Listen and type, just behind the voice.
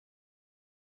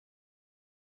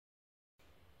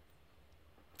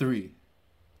Three,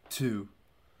 two,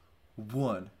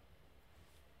 one.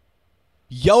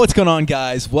 Yo, what's going on,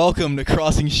 guys? Welcome to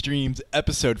Crossing Streams,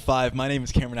 Episode 5. My name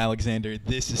is Cameron Alexander.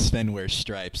 This is Sven Wears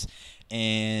Stripes.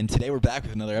 And today we're back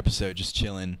with another episode, just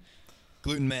chilling.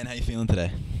 Gluten Man, how you feeling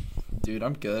today? Dude,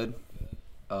 I'm good.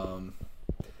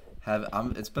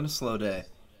 It's been a slow day,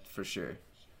 for sure.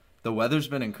 The weather's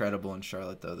been incredible in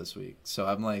Charlotte, though, this week. So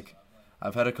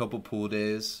I've had a couple pool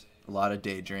days, a lot of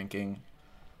day drinking.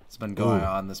 It's been going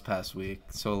on this past week.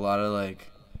 So I've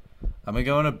been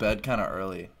going to bed kind of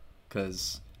early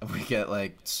because we get,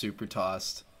 super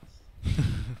tossed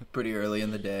pretty early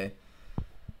in the day.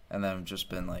 And then I've just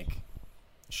been,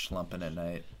 schlumping at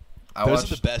night. Those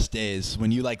are the best days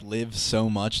when you, live so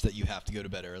much that you have to go to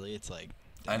bed early. It's like...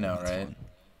 I know, right? Fun.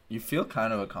 You feel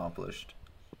kind of accomplished.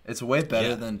 It's way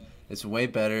better than... It's way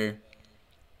better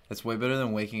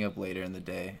than waking up later in the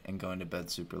day and going to bed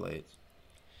super late.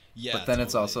 Yeah, but then totally.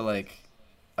 It's also I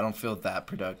don't feel that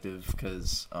productive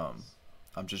because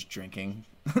I'm just drinking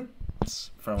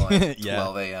from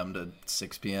 12 a.m. to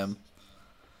 6 p.m.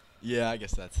 Yeah, I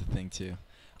guess that's the thing too.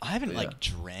 I haven't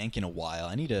drank in a while.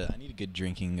 I need a good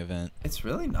drinking event. It's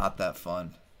really not that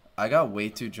fun. I got way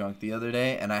too drunk the other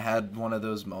day, and I had one of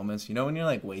those moments. You know when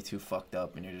you're way too fucked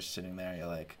up and you're just sitting there, and you're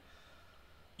like,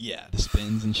 yeah, the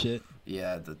spins and shit.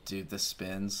 Yeah, the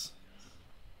spins.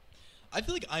 I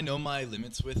feel like I know my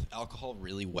limits with alcohol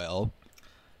really well.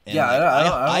 And yeah,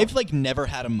 I've never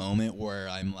had a moment where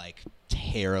I'm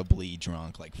terribly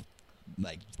drunk, like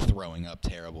throwing up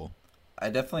terrible. I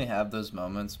definitely have those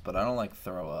moments, but I don't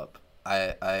throw up.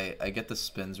 I get the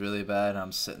spins really bad, and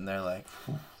I'm sitting there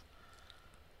whew,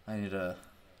 I need a...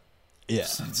 Yeah.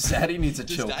 Zaddy needs a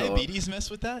chill pill. Does diabetes mess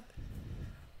with that?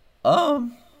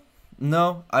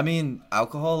 No. I mean,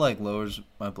 alcohol lowers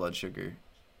my blood sugar.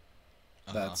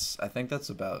 Uh-huh. I think that's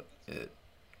about it,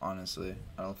 honestly.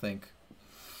 I don't think...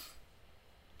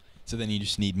 So then you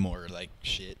just need more,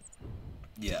 shit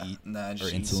to eat? Nah,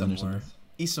 just eat some more.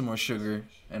 Eat some more sugar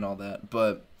and all that.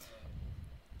 But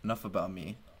enough about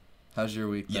me. How's your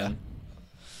week been?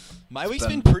 My week's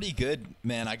been pretty good,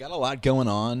 man. I got a lot going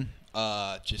on.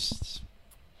 Just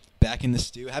back in the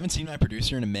stew. I haven't seen my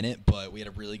producer in a minute, but we had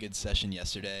a really good session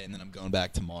yesterday, and then I'm going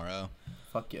back tomorrow.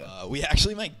 Fuck yeah. We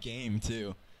actually might game,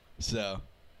 too. So,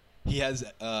 he has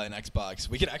an Xbox.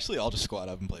 We could actually all just squad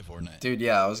up and play Fortnite. Dude,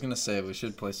 yeah, I was going to say we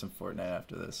should play some Fortnite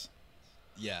after this.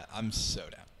 Yeah, I'm so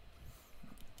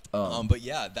down. But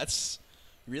yeah, that's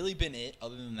really been it.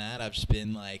 Other than that, I've just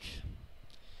been,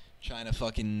 trying to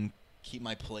fucking keep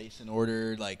my place in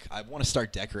order. I want to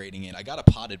start decorating it. I got a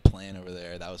potted plant over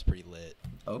there. That was pretty lit.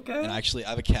 Okay. And actually, I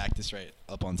have a cactus right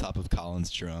up on top of Colin's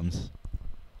drums.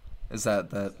 Is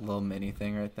that little mini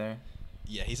thing right there?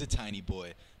 Yeah, he's a tiny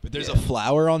boy. But there's a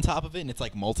flower on top of it, and it's,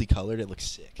 multicolored. It looks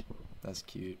sick. That's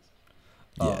cute.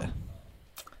 Yeah.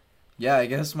 Yeah, I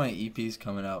guess my EP's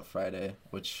coming out Friday,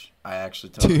 which I actually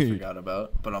totally forgot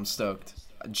about. But I'm stoked.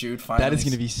 Jude finally... That is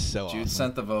going to be so awesome. Jude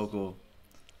sent the vocal.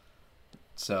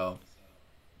 So,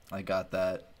 I got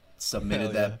that.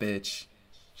 Submitted that bitch.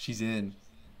 She's in.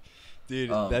 Dude,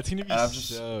 that's going to be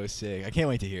so sick. I can't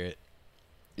wait to hear it.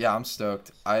 Yeah, I'm stoked.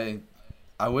 I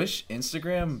wish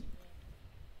Instagram...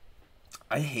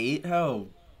 I hate how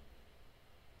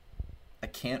I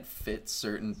can't fit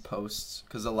certain posts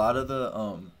because a lot of the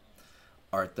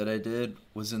art that I did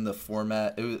was in the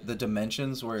format. The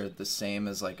dimensions were the same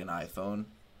as an iPhone.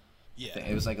 Yeah.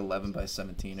 It was 11 by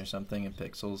 17 or something in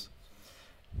pixels.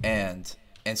 And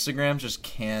Instagram just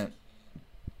can't.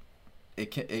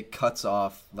 It cuts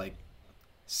off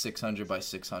 600 by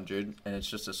 600, and it's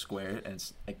just a square, and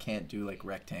it can't do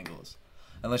rectangles,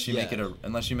 unless you make it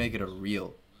a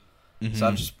reel.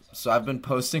 Mm-hmm. So I've been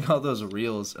posting all those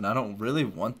reels, and I don't really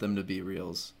want them to be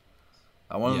reels.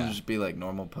 I want them to just be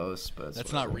normal posts, but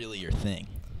that's not really your thing.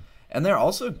 And they're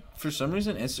also, for some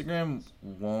reason, Instagram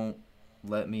won't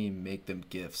let me make them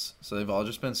GIFs, so they've all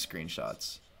just been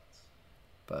screenshots.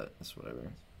 But it's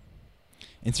whatever.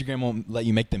 Instagram won't let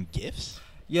you make them GIFs?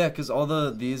 Yeah, because all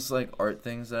these art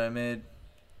things that I made,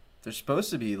 they're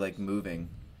supposed to be moving.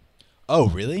 Oh,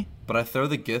 really? But I throw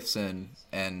the GIFs in,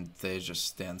 and they just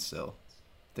stand still.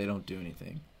 They don't do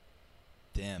anything.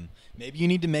 Damn. Maybe you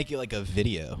need to make it a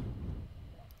video.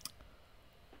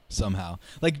 Somehow.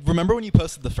 Remember when you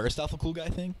posted the first Alpha Cool Guy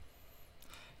thing?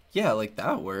 Yeah,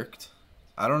 that worked.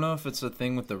 I don't know if it's a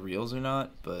thing with the reels or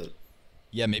not, but...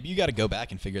 Yeah, maybe you got to go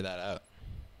back and figure that out.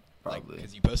 Probably.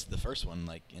 Because you posted the first one,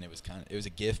 and it was a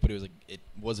GIF, but it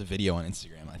was a video on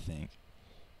Instagram, I think.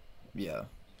 Yeah.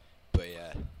 But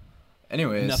yeah.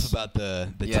 Anyways, enough about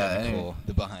the technical,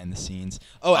 the behind the scenes.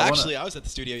 Oh, I was at the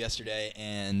studio yesterday,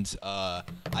 and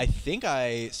I think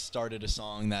I started a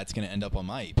song that's gonna end up on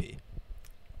my EP.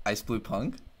 Ice Blue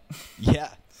Punk.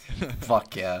 Yeah.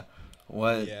 Fuck yeah.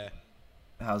 What? Yeah.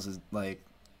 How's it like?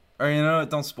 Or you know,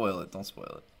 don't spoil it. Don't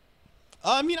spoil it.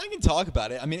 I mean, I can talk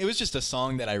about it. I mean, it was just a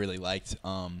song that I really liked.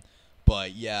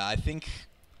 But yeah, I think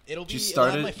it'll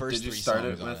have my first 3 songs on it. Did you start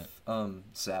it with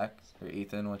Zach or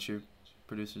Ethan? What's your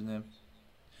producer's name?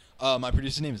 My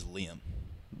producer's name is Liam.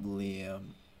 Liam.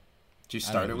 Did you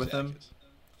start it with him?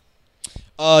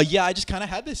 Yeah, I just kind of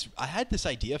had this. I had this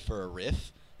idea for a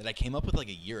riff that I came up with like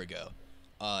a year ago,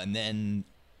 and then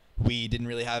we didn't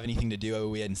really have anything to do.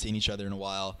 We hadn't seen each other in a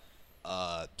while,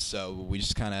 so we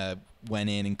just kind of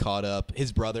went in and caught up.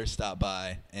 His brother stopped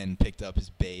by and picked up his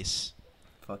bass,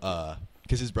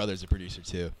 because his brother's a producer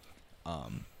too.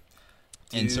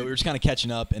 And so we were just kind of catching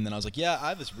up, and then I was like, yeah, I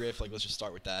have this riff. Like, let's just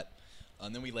start with that.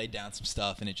 And then we laid down some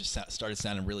stuff, and it just started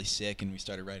sounding really sick, and we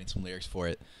started writing some lyrics for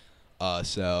it.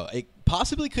 So it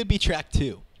possibly could be track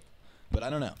 2, but I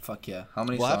don't know. Fuck yeah! How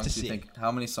many songs do you think?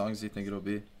 How many songs do you think it'll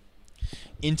be?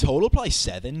 In total, probably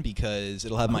 7, because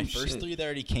it'll have my first 3 that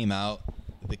already came out,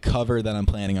 the cover that I'm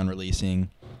planning on releasing,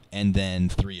 and then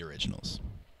 3 originals.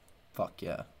 Fuck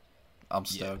yeah! I'm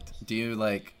stoked.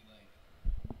 Yeah.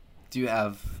 Do you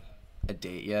have a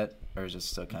date yet, or is it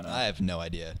still kind of? I have no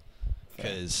idea,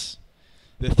 because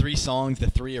the 3 songs, the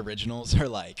 3 originals, are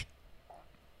like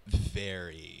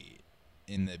very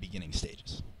in the beginning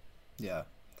stages. Yeah,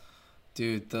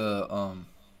 dude. The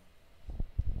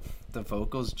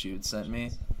vocals Jude sent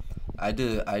me, I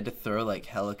had to throw like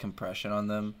hella compression on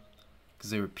them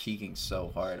because they were peaking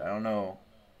so hard. I don't know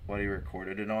what he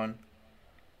recorded it on.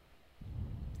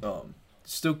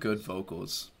 Still good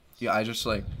vocals. Yeah, I just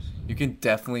like, you can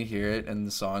definitely hear it in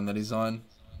the song that he's on.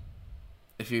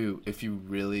 If you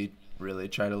really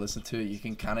try to listen to it, you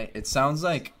can kind of, it sounds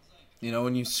like, you know,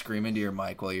 when you scream into your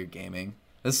mic while you're gaming.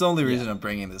 That's the only reason I'm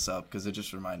bringing this up, because it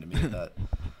just reminded me of that.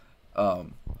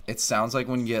 It sounds like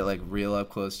when you get like real up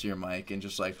close to your mic and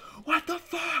just like, what the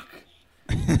fuck?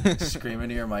 Scream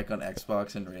into your mic on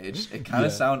Xbox and Rage. It kind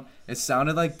of it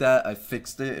sounded like that. I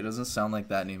fixed it. It doesn't sound like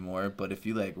that anymore, but if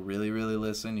you like really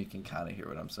listen, you can kind of hear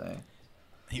what I'm saying.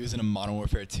 He was in a Modern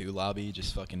Warfare 2 lobby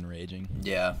just fucking raging.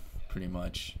 Yeah, pretty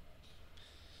much.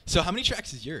 So how many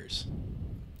tracks is yours?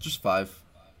 Just 5.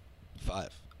 5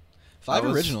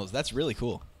 originals. That's really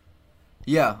cool.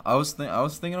 Yeah, I was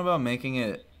thinking about making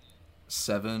it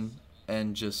 7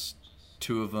 and just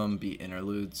 2 of them be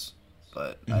interludes,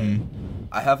 but I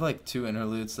have like 2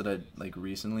 interludes that I like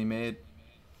recently made.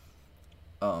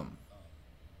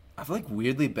 I've like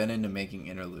weirdly been into making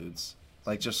interludes.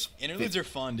 Like just interludes are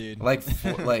fun, dude. Like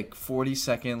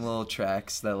 40-second little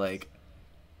tracks that like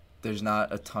there's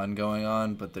not a ton going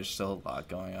on, but there's still a lot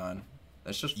going on.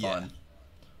 It's just fun.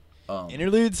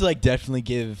 Interludes like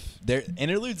definitely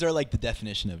interludes are like the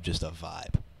definition of just a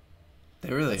vibe.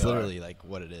 They really That's are. literally like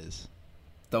what it is.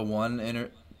 The one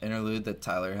interlude that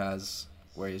Tyler has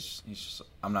where he's just,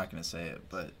 I'm not gonna say it,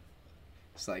 but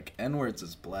it's like N-words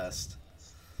is blessed,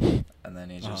 and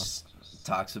then he just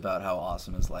talks about how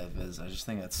awesome his life is. I just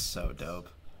think that's so dope.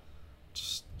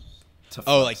 Just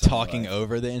like talking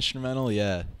over the instrumental,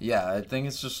 yeah. Yeah, I think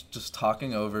it's just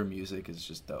talking over music is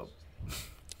just dope.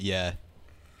 Yeah.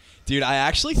 Dude, I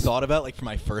actually thought about, like, for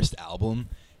my first album,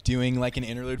 doing, like, an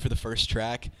interlude for the first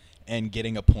track and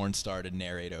getting a porn star to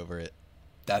narrate over it.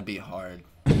 That'd be hard.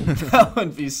 That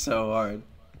would be so hard.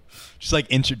 Just, like,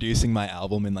 introducing my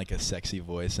album in, like, a sexy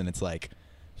voice, and it's, like,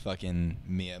 fucking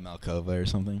Mia Malkova or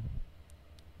something.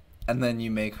 And then you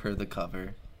make her the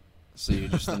cover, so you're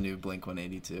just the new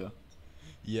Blink-182.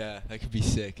 Yeah, that could be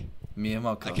sick. Mia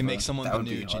Malkova. I can make someone the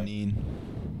new Janine.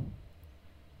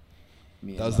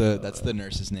 That's the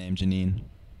nurse's name, Janine.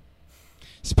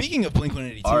 Speaking of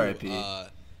Blink-182, R.I.P.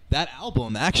 That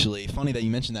album, actually, funny that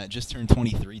you mentioned that, just turned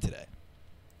 23 today.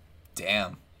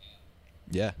 Damn.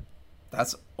 Yeah.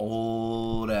 That's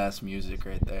old-ass music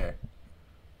right there.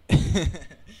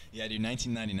 Yeah, dude,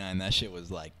 1999, that shit was,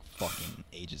 like, fucking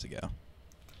ages ago.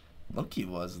 Low-key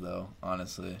was, though,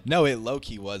 honestly. No, it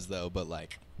low-key was, though, but,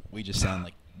 like, we just sound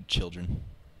like children.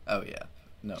 Oh, yeah.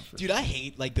 No, dude, sure. I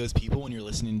hate, like, those people when you're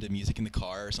listening to music in the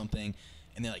car or something,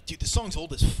 and they're like, dude, this song's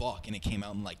old as fuck, and it came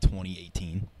out in, like,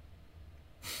 2018.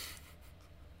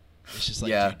 It's just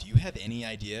like, dude, do you have any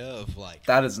idea of, like...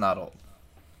 That is not old.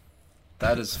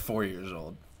 That is 4 years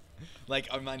old.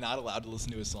 Like, am I not allowed to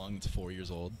listen to a song that's 4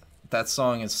 years old? That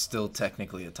song is still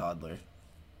technically a toddler.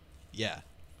 Yeah.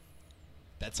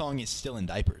 That song is still in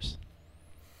diapers.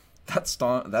 That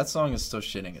song is still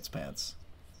shitting its pants.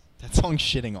 That song's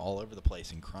shitting all over the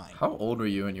place and crying. How old were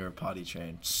you when you were potty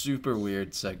trained? Super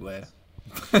weird segue.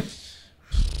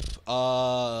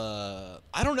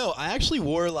 I don't know. I actually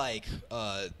wore like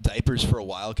diapers for a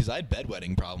while because I had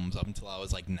bedwetting problems up until I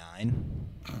was like 9.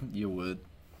 You would.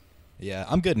 Yeah,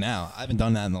 I'm good now. I haven't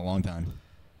done that in a long time.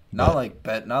 Not like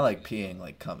peeing,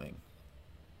 like coming.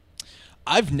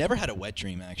 I've never had a wet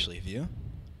dream actually. Have you?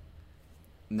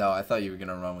 No, I thought you were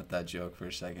gonna run with that joke for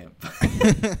a second.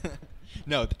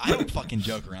 No, I don't fucking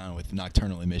joke around with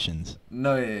nocturnal emissions.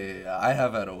 No, yeah. I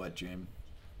have had a wet dream.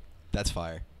 That's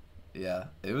fire. Yeah,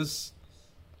 it was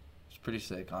pretty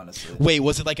sick, honestly. Wait,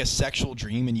 was it like a sexual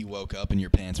dream and you woke up and your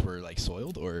pants were like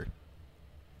soiled, or?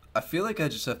 I feel like I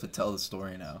just have to tell the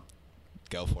story now.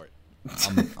 Go for it.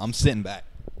 I'm sitting back.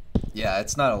 Yeah,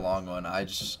 it's not a long one. I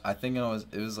think it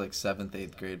was like 7th,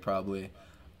 8th grade probably.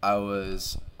 I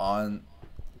was on.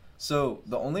 So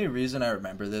the only reason I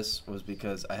remember this was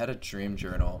because I had a dream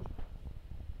journal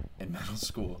in middle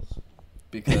school.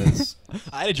 Because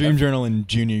I had a dream journal in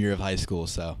junior year of high school,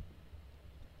 so.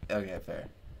 Okay, fair.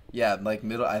 Yeah, like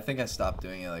I think I stopped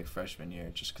doing it like freshman year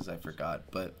just because I forgot.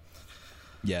 But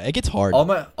yeah, it gets hard.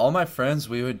 All my friends,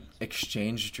 we would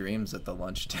exchange dreams at the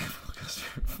lunch table because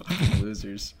we were fucking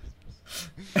losers.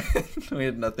 We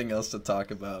had nothing else to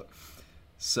talk about,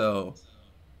 so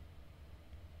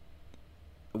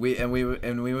we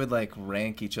would like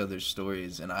rank each other's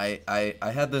stories. And I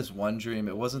had this one dream.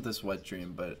 It wasn't this wet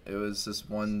dream, but it was this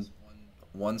one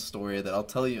story that I'll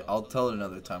tell you. I'll tell it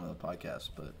another time on the podcast,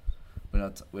 but we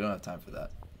don't have time for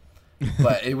that.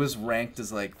 But it was ranked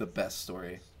as like the best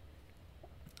story.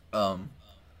 So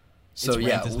it's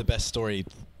ranked as the best story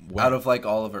out of like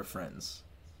all of our friends.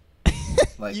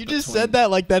 Like you just said that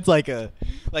like that's like it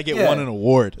won an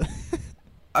award.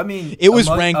 I mean, it was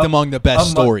ranked among the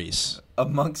best stories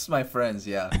amongst my friends.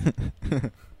 Yeah,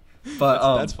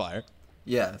 but that's fire.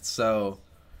 Yeah, so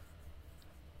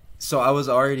I was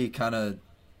already kind of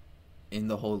in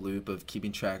the whole loop of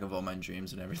keeping track of all my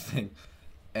dreams and everything.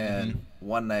 And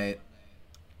one night,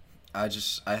 I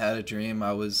had a dream.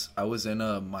 I was in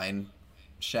a mine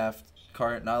shaft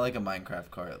cart, not like a Minecraft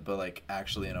cart, but like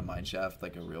actually in a mine shaft,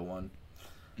 like a real one.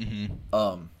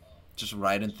 Just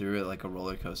riding through it like a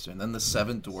roller coaster. And then the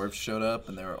 7 dwarfs showed up,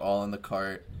 and they were all in the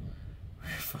cart. We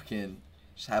were fucking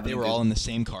just having. They were all in the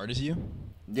same cart as you?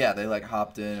 Yeah, they like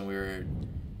hopped in, and we were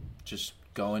just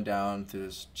going down through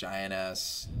this giant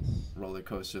ass roller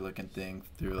coaster looking thing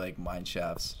through like mine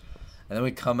shafts. And then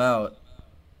we come out,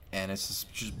 and it's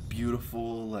just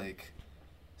beautiful like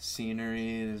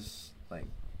scenery. There's like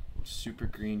super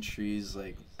green trees,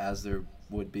 like as there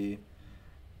would be.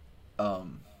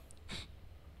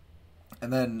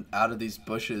 And then out of these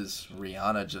bushes,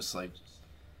 Rihanna just like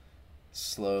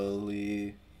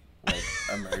slowly like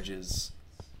emerges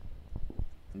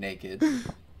naked.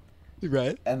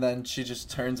 Right. And then she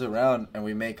just turns around, and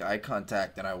we make eye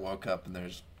contact, and I woke up, and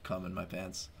there's cum in my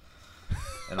pants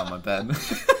and on my bed.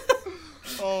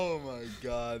 Oh my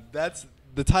god. That's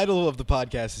the title of the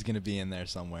podcast is going to be in there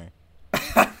somewhere.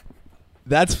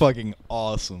 That's fucking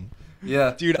awesome.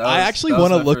 Yeah. Dude, I actually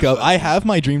want to look up. I have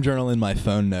my dream journal in my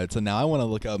phone notes, and now I want to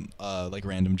look up like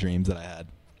random dreams that I had.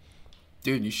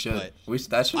 Dude, you should.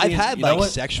 I've had like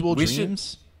sexual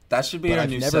dreams. That should be our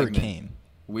new segment. Came.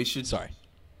 We should. Sorry.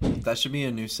 That should be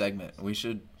a new segment. We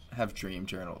should have dream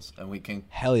journals, and we can.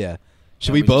 Hell yeah!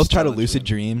 Should we both try to lucid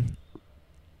dream?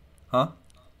 Huh?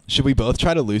 Should we both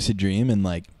try to lucid dream and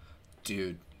like?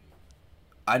 Dude,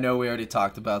 I know we already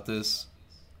talked about this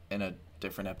in a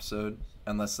different episode,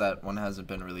 unless that one hasn't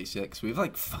been released yet. Because we have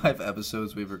like 5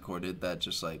 episodes we've recorded that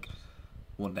just like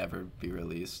will never be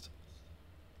released.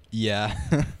 Yeah.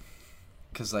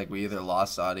 Because like we either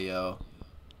lost audio,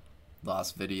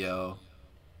 lost video.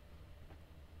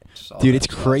 Dude, it's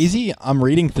crazy. I'm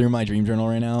reading through my dream journal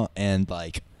right now, and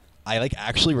like I like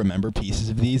actually remember pieces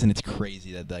of these, and it's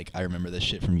crazy that like I remember this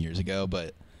shit from years ago.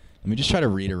 But let me just try to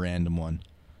read a random one.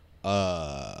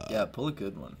 Yeah, pull a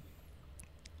good one.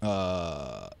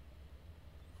 Well,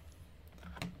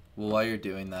 while you're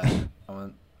doing that,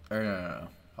 no.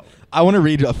 I want to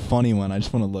read a funny one. I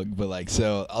just want to look, but like,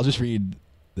 so I'll just read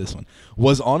this one.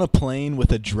 Was on a plane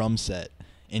with a drum set,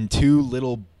 and 2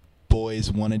 little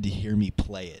boys wanted to hear me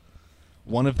play it.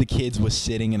 One of the kids was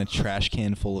sitting in a trash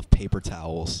can full of paper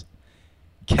towels.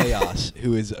 Chaos,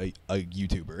 who is a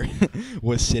YouTuber,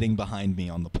 was sitting behind me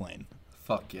on the plane.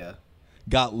 Fuck yeah.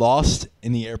 Got lost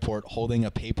in the airport holding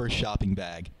a paper shopping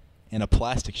bag and a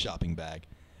plastic shopping bag.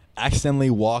 Accidentally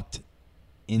walked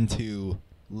into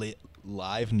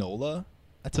Live NOLA.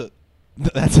 That's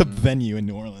a venue in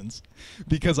New Orleans.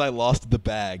 Because I lost the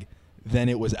bag, then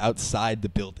it was outside the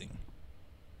building.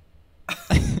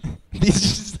 These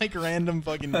are just like random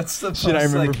fucking That's the shit I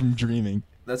most, remember like, from dreaming.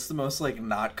 That's the most like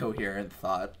not coherent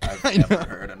thought I've I know. ever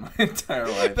heard in my entire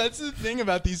life. That's the thing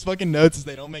about these fucking notes is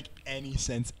they don't make any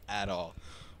sense at all.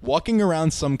 Walking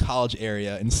around some college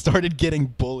area and started getting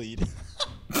bullied.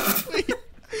 Wait.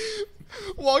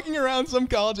 Walking around some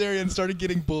college area and started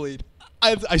getting bullied.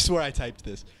 I swear I typed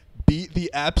this. Beat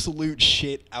the absolute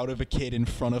shit out of a kid in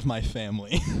front of my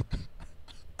family.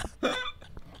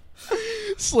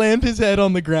 Slammed his head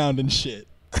on the ground and shit.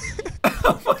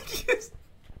 Oh my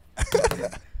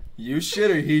God. You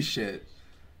shit or he shit?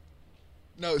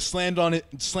 No,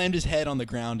 slammed his head on the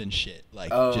ground and shit. Like,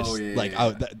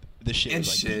 the shit and was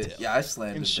like shit. detailed. Yeah, I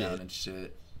slammed And it shit. down and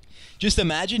shit. Just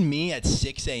imagine me at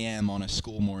 6 a.m. on a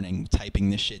school morning typing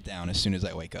this shit down as soon as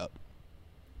I wake up.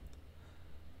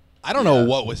 I don't know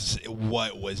what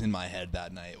was in my head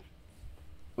that night.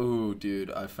 Ooh, dude,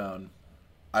 I found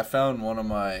one of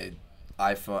my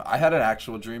iPhone. I had an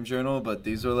actual dream journal, but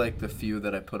these are like the few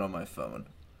that I put on my phone.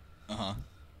 Uh-huh.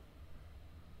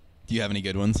 Do you have any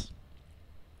good ones?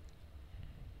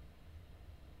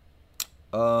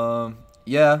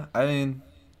 Yeah, I mean,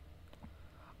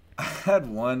 I had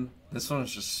one. This one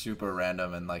was just super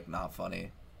random and like not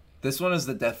funny. This one is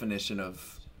the definition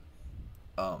of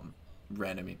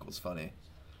random equals funny.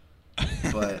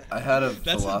 But I had a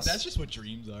that's just what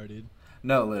dreams are, dude.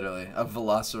 No, literally. A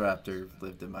velociraptor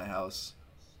lived in my house.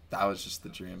 That was just the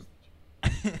dream.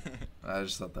 I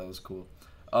just thought that was cool.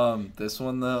 This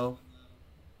one though.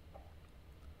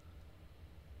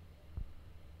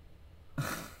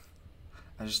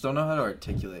 I just don't know how to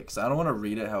articulate because I don't want to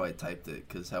read it how I typed it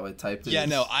because how I typed it. Yeah,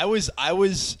 no, I was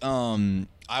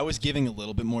giving a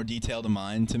little bit more detail to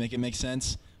mine to make it make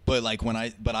sense, but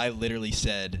I literally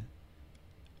said,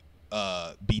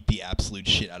 beat the absolute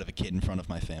shit out of a kid in front of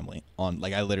my family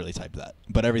I literally typed that,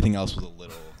 but everything else was a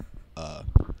little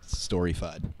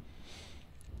story-fied.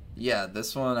 Yeah,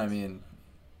 this one, I mean,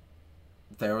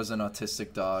 there was an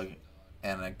autistic dog,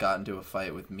 and I got into a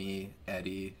fight with me,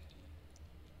 Eddie,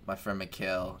 my friend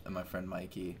Mikhail, and my friend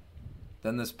Mikey.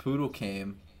 Then this poodle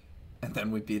came, and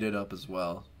then we beat it up as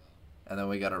well. And then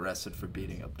we got arrested for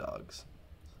beating up dogs.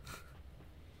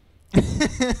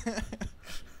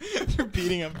 For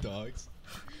beating up dogs?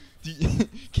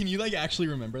 Can you, actually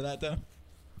remember that, though?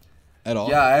 At all?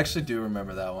 Yeah, I actually do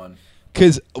remember that one.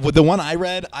 Because the one I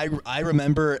read, I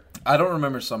remember... I don't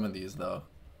remember some of these, though.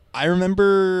 I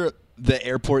remember the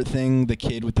airport thing, the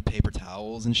kid with the paper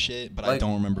towels and shit, but I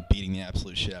don't remember beating the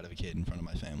absolute shit out of a kid in front of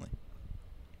my family.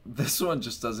 This one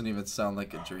just doesn't even sound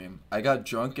like a dream. I got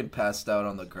drunk and passed out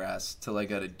on the grass till I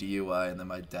got a DUI, and then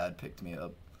my dad picked me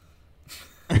up.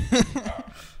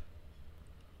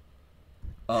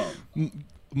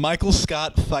 Michael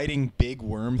Scott fighting big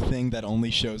worm thing that only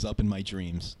shows up in my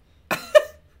dreams.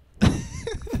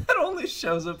 That only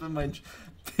shows up in my...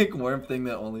 Big worm thing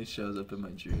that only shows up in my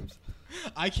dreams.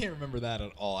 I can't remember that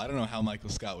at all. I don't know how Michael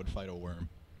Scott would fight a worm.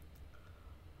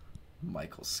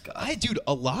 Michael Scott. Dude,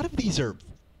 a lot of these are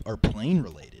plane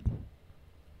related.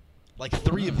 Like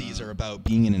 3 of these are about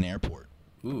being in an airport.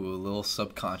 Ooh, a little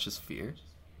subconscious fear.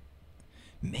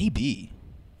 Maybe.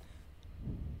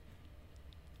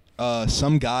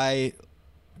 Some guy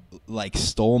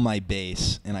stole my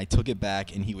bass and I took it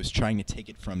back and he was trying to take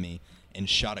it from me and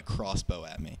shot a crossbow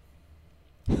at me.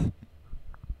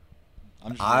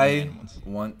 I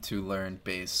want to learn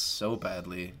bass so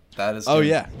badly. That is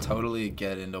totally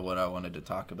get into what I wanted to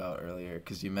talk about earlier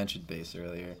because you mentioned bass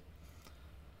earlier.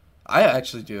 I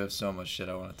actually do have so much shit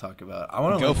I want to talk about. I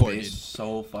want to learn bass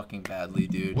so fucking badly,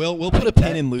 dude. We'll put a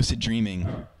pin in lucid dreaming.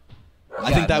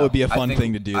 I think that would be a fun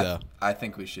thing to do, though. I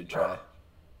think we should try.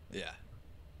 Yeah.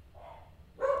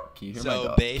 Can you hear my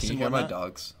dogs? Bass Can you hear my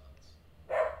dogs?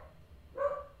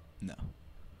 No.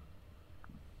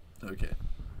 Okay.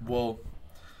 Well,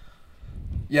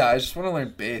 yeah, I just want to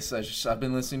learn bass. I've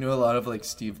been listening to a lot of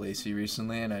Steve Lacy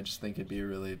recently, and I just think it'd be a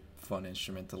really fun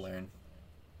instrument to learn.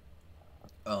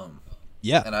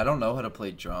 Yeah. And I don't know how to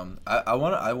play drum. I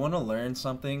want to learn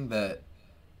something that,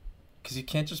 because you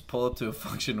can't just pull up to a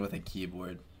function with a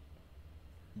keyboard.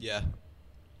 Yeah.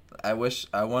 I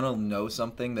want to know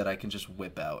something that I can just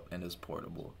whip out and is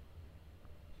portable.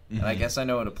 Mm-hmm. And I guess I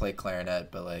know how to play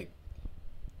clarinet, but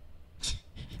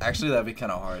actually that'd be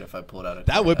kind of hard if I pulled out a clarinet.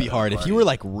 That would be hard if you were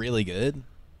really good.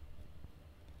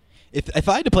 If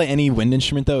I had to play any wind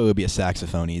instrument though, it would be a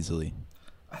saxophone easily.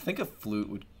 I think a flute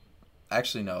would.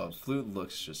 Actually, no. A flute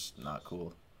looks just not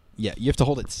cool. Yeah, you have to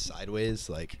hold it sideways,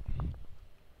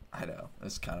 I know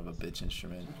it's kind of a bitch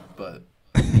instrument, but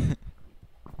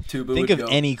tuba. Think of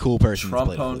any cool person who's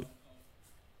played a flute.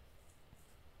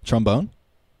 Trombone.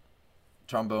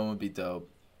 Trombone would be dope.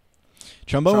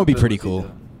 Trombone would be pretty cool.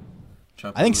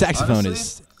 I think saxophone honestly,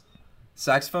 is...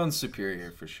 Saxophone's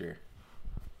superior for sure.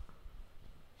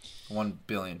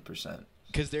 1,000,000,000%.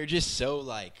 Because they're just so,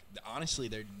 like... Honestly,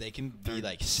 they can be,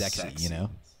 like, sexy, you know?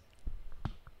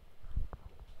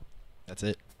 That's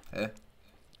it. Yeah.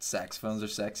 Saxophones are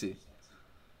sexy.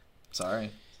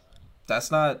 Sorry.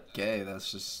 That's not gay.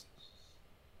 That's just...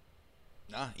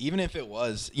 Nah, even if it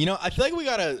was... You know, I feel like we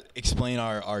gotta explain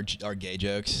our gay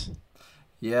jokes.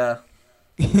 Yeah.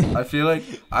 I feel like...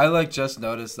 I, like, just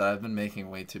noticed that I've been making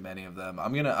way too many of them.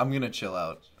 I'm gonna chill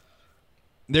out.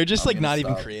 They're just, like, not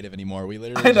stop. even creative anymore. We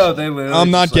literally... I know, they literally...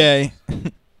 I'm not gay.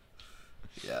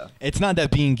 Yeah. It's not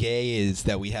that being gay is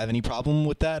that we have any problem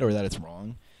with that or that it's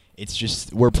wrong. It's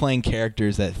just we're playing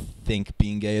characters that think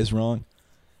being gay is wrong,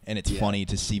 and it's funny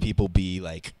to see people be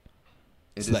like.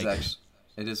 It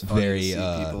is funny very, to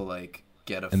see people like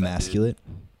get offended. Emasculate.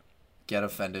 Get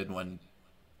offended when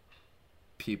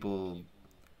people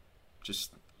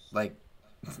just like.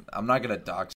 I'm not gonna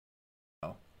dox,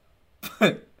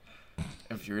 but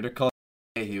if you were to call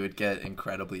him gay, he would get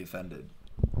incredibly offended.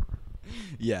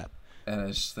 Yeah. And I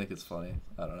just think it's funny.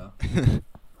 I don't know.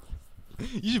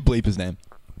 You should bleep his name.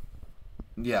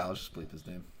 Yeah, I'll just bleep his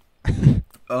name.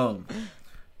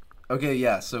 Okay,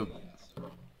 yeah, so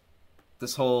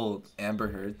this whole Amber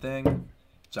Heard thing,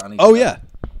 Johnny. Oh yeah.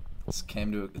 It's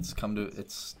come to a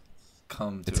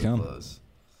close.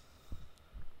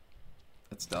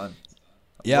 It's done.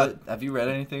 Yeah. Have you read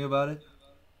anything about it?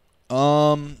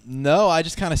 No, I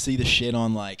just kind of see the shit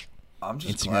on like I'm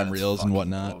just Instagram Reels and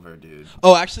whatnot. Over, dude.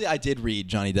 Oh, actually, I did read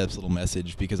Johnny Depp's little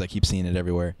message because I keep seeing it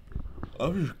everywhere.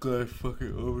 I'm just glad it's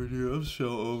fucking over, dude. I'm so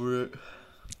over it.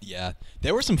 Yeah,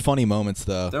 there were some funny moments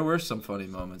though. There were some funny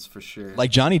moments for sure.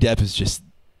 Like Johnny Depp is just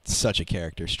such a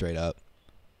character, straight up.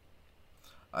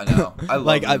 I know. I love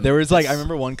like him. there was like I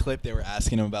remember one clip they were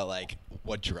asking him about like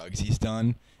what drugs he's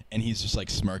done, and he's just like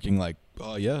smirking like,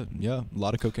 oh yeah, a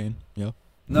lot of cocaine, yeah.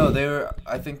 No,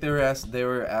 I think they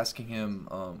were asking him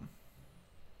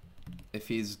if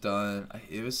he's done.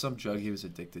 It was some drug he was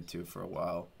addicted to for a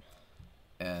while,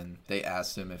 and they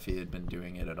asked him if he had been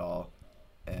doing it at all,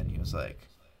 and he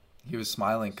was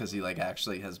smiling because he like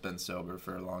actually has been sober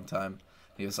for a long time.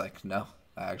 He was like, no,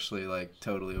 I actually like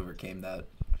totally overcame that.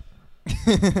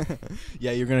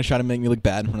 Yeah, you're gonna try to make me look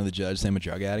bad in front of the judge, saying I'm a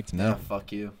drug addict? No, yeah,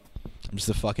 fuck you. I'm just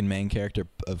the fucking main character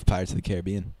of Pirates of the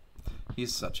Caribbean.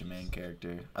 He's such a main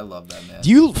character. I love that man. Do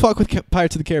you fuck with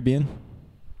Pirates of the Caribbean?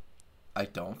 I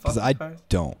don't fuck with Pirates.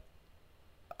 Don't.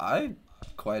 I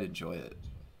quite enjoy it.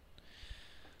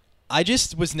 I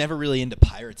just was never really into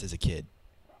pirates as a kid.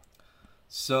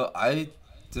 So I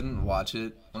didn't watch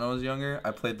it when I was younger.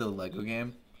 I played the Lego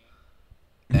game,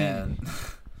 and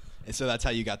so that's how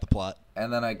you got the plot.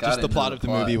 And then I got just the plot of the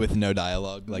movie with no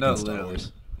dialogue, like in Star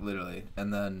Wars. Literally.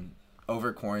 And then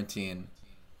over quarantine,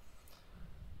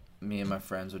 me and my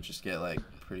friends would just get like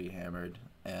pretty hammered,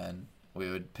 and we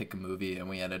would pick a movie, and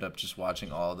we ended up just watching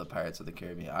all the Pirates of the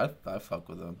Caribbean. I fuck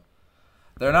with them.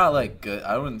 They're not like good.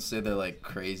 I wouldn't say they're like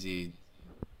crazy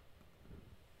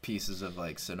pieces of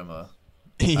like cinema.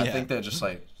 Yeah. I think they're just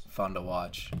like fun to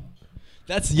watch.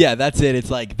 That's it.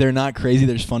 It's like they're not crazy.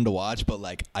 They're just fun to watch, but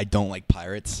like I don't like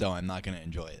pirates, so I'm not gonna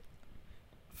enjoy it.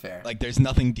 Fair. Like there's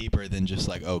nothing deeper than just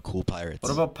like, oh, cool pirates.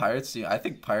 What about pirates? I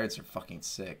think pirates are fucking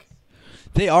sick.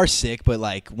 They are sick, but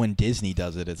like when Disney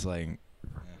does it, it's like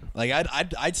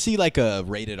I'd see like a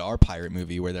rated R pirate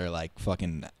movie where they're like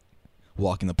fucking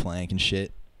walking the plank and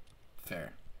shit.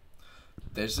 Fair.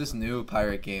 There's this new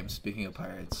pirate game, speaking of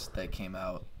pirates, that came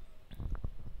out.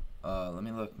 Let me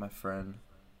look. My friend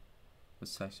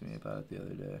was texting me about it the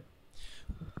other day.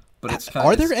 But it's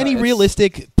are there any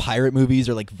realistic pirate movies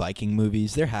or like Viking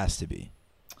movies? There has to be.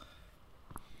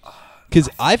 Because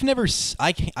I've never,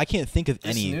 I can't think of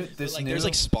any. There's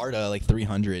like Sparta, like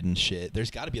 300 and shit. There's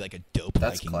got to be like a dope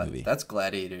Viking movie. That's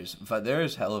Gladiators. But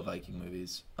there's hella Viking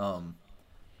movies.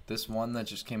 This one that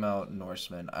just came out,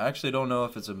 Norseman. I actually don't know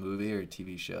if it's a movie or a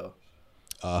TV show.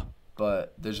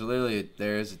 But there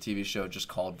is a TV show just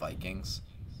called Vikings.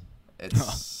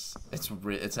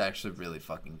 It's actually really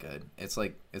fucking good. It's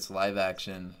live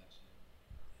action.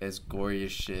 It's gory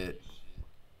as shit.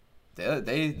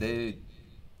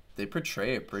 They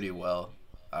portray it pretty well,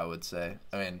 I would say.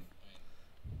 I mean,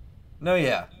 no,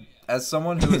 yeah. As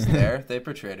someone who was there, they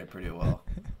portrayed it pretty well.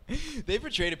 They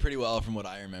portrayed it pretty well from what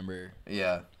I remember.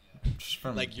 Yeah.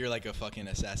 Like you're like a fucking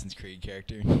Assassin's Creed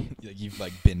character. Like you've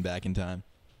like been back in time.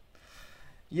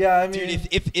 Yeah, I mean, dude,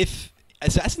 if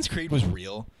Assassin's Creed was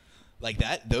real, like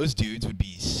those dudes would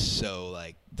be so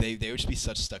like they would just be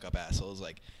such stuck up assholes.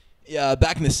 Like, yeah,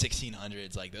 back in the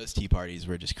 1600s, like those tea parties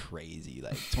were just crazy.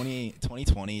 Like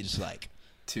 2020, just like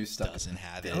too stuck. Doesn't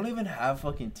have They it. don't even have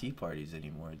fucking tea parties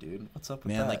anymore, dude. What's up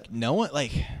with Man, that? like no one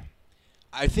like.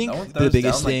 I think No one the throws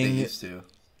biggest down thing. like they used to.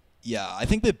 Yeah, I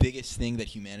think the biggest thing that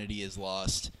humanity has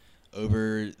lost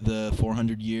over the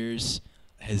 400 years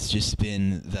has just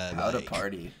been that How to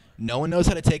party. no one knows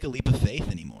how to take a leap of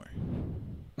faith anymore.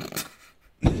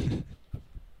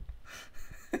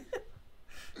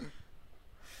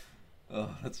 Oh,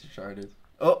 that's retarded.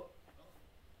 Oh.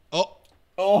 Oh.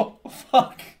 Oh,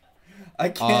 fuck. I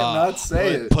can't not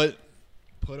say it. Put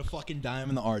a fucking dime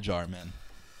in the R jar, man.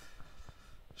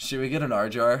 Should we get an R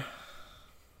jar?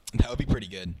 That would be pretty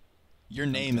good. Your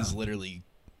name is literally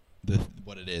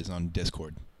what it is on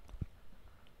Discord.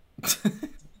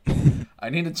 I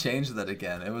need to change that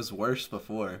again. It was worse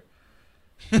before.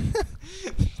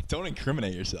 Don't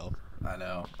incriminate yourself. I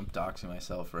know. I'm doxing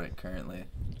myself right currently.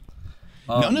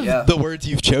 None of the words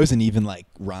you've chosen even like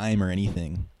rhyme or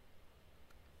anything.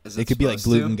 It could be like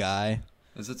gluten guy.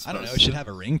 Is it supposed I don't know. It should have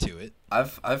a ring to it.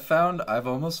 I've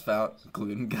almost found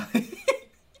gluten guy.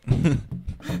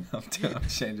 I'm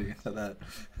changing it to that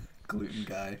gluten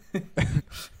guy.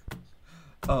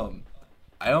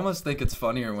 I almost think it's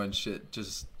funnier when shit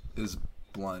just is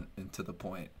blunt and to the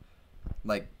point.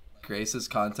 Like Grace's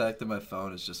contact in my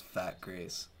phone is just Fat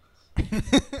Grace.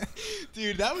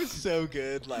 Dude, that was so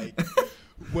good. Like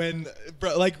when,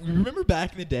 bro, like remember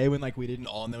back in the day when like we didn't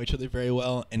all know each other very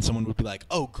well, and someone would be like,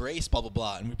 "Oh, Grace, blah blah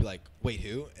blah," and we'd be like, "Wait,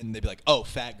 who?" And they'd be like, "Oh,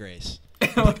 Fat Grace."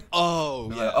 Like,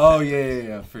 oh yeah. Oh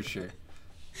yeah, for sure.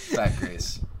 Fat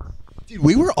Grace. Dude,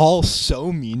 we were all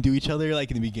so mean to each other like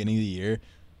in the beginning of the year.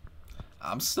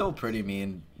 I'm still pretty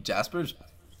mean. Jasper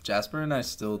and I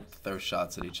still throw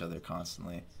shots at each other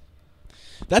constantly.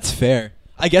 That's fair.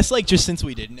 I guess like just since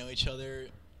we didn't know each other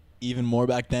even more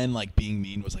back then, like being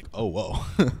mean was like, oh whoa.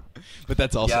 But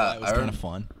that's also why it was kind of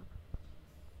fun.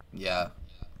 Yeah.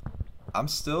 I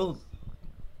still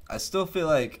feel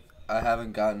like I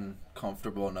haven't gotten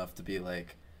comfortable enough to be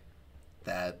like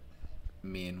that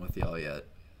mean with y'all yet.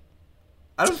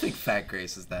 I don't think Fat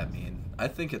Grace is that mean. I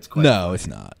think it's quite funny. It's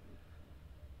not.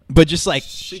 But just like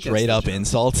She gets straight the up joke.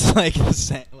 insults, like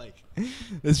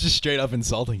it's just straight up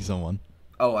insulting someone.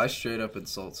 Oh, I straight up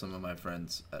insult some of my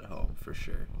friends at home for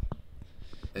sure.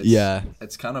 It's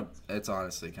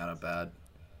honestly kind of bad,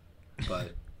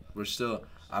 but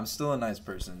I'm still a nice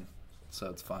person, so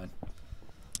it's fine.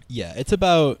 Yeah, it's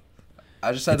about.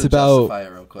 I just had to justify it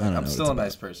real quick. I'm still a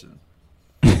nice person.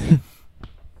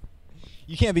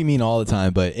 You can't be mean all the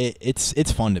time, but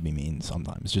it's fun to be mean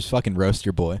sometimes. Just fucking roast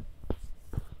your boy.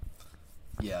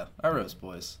 Yeah, I roast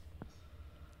boys.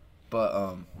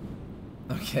 But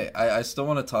okay, I still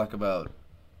want to talk about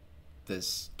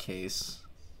this case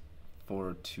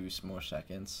for 2 more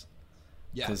seconds.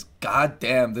 Yeah. Because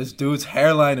goddamn, this dude's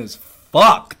hairline is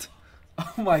fucked.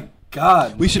 Oh my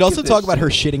god. We should also talk about her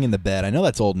shitting in the bed. I know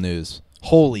that's old news.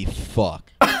 Holy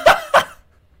fuck.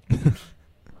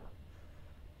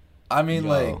 I mean,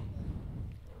 like,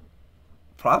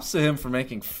 props to him for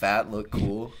making fat look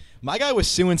cool. My guy was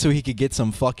suing so he could get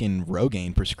some fucking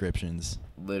Rogaine prescriptions.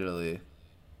 Literally.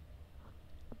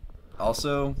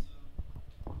 Also,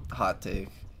 hot take.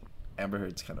 Amber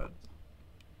Heard's kind of...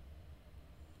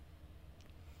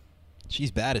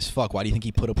 She's bad as fuck. Why do you think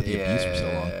he put up with the abuse for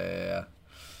so long? Yeah.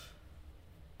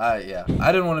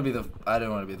 I didn't want to be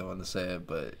the one to say it,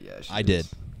 but yeah, I did.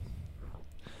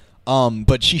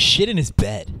 But she shit in his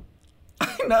bed.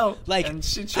 I know. Like, and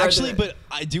she tried actually, but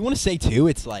I do want to say too,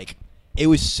 it's like it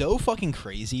was so fucking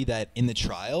crazy that in the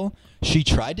trial she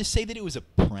tried to say that it was a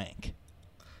prank.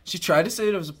 She tried to say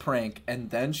it was a prank,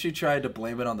 and then she tried to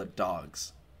blame it on the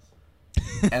dogs.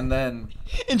 And then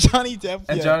and Johnny Depp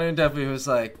was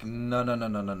like,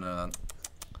 no,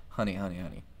 honey,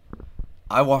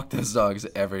 I walk those dogs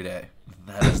every day.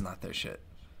 That is not their shit.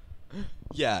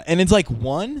 Yeah, and it's like,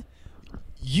 one,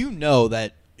 you know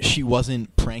that she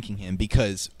wasn't pranking him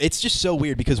because it's just so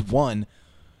weird because, one,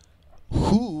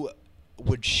 who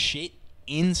would shit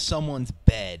in someone's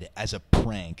bed as a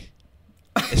prank,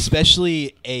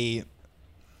 especially a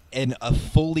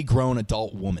fully grown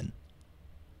adult woman?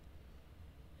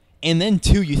 And then,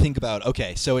 two, you think about,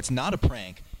 okay, so it's not a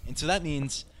prank, and so that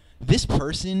means this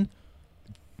person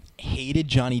hated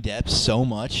Johnny Depp so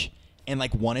much and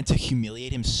like wanted to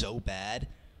humiliate him so bad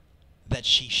that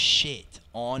she shit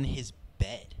on his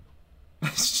bed.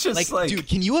 It's just like dude,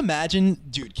 can you imagine?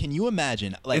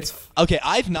 Like, okay,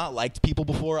 I've not liked people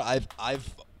before.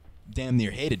 I've damn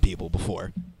near hated people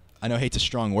before. I know hate's a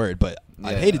strong word, but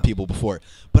I've hated people before.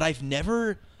 But I've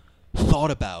never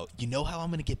thought about, you know how I'm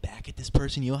going to get back at this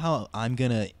person? You know how I'm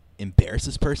going to embarrass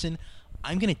this person?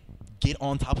 I'm going to get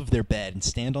on top of their bed and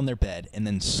stand on their bed and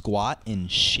then squat and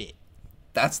shit.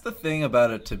 That's the thing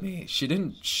about it to me. She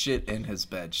didn't shit in his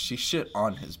bed. She shit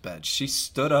on his bed. She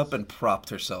stood up and propped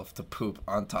herself to poop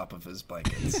on top of his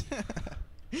blankets.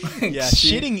 Yeah,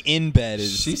 shitting in bed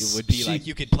it would be like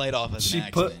you could play it off as an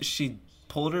accident. She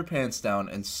pulled her pants down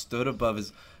and stood above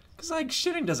his... Because, like,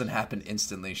 shitting doesn't happen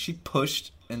instantly. She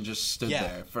pushed and just stood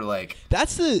there for, like...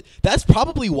 That's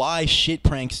probably why shit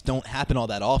pranks don't happen all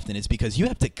that often, is because you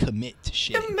have to commit to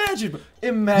shitting. Imagine.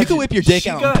 You can whip your dick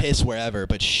out and piss wherever,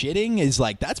 but shitting is,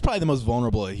 like, that's probably the most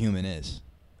vulnerable a human is.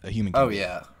 A human can be.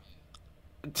 Yeah.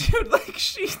 Dude, like,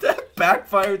 that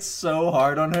backfired so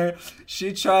hard on her.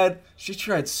 She tried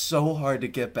so hard to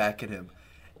get back at him.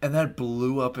 And that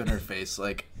blew up in her face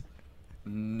like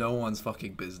no one's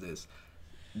fucking business.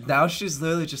 Now she's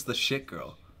literally just the shit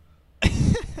girl.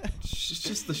 She's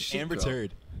just the shit Amber girl.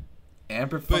 Turd.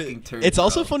 Amber fucking Turd. It's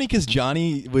also funny because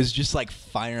Johnny was just, like,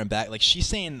 firing back. Like, she's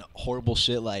saying horrible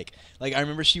shit. Like I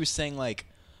remember she was saying, like,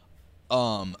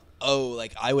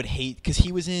 like, I would hate... Because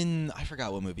he was in... I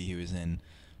forgot what movie he was in.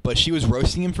 But she was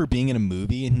roasting him for being in a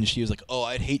movie, and she was like, oh,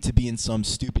 I'd hate to be in some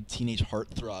stupid teenage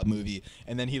heartthrob movie.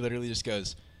 And then he literally just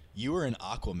goes, you were an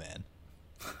Aquaman.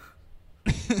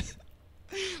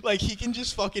 Like, he can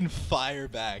just fucking fire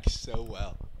back so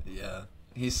well. Yeah.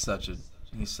 He's such a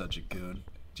goon.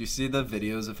 Do you see the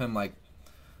videos of him, like,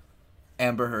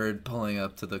 Amber Heard pulling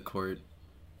up to the court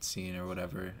scene or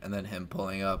whatever, and then him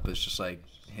pulling up is just, like,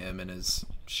 him in his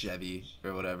Chevy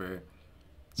or whatever.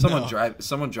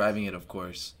 Someone driving it, of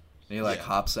course. And he, like,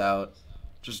 hops out,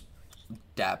 just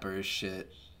dapper as shit.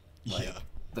 Like,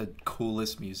 the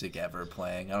coolest music ever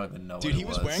playing. I don't even know what it was. Dude, he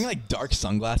was wearing, like, dark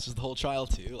sunglasses the whole trial,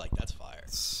 too. Like, that's fire.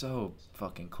 It's so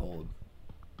fucking cold.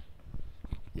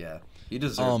 Yeah. He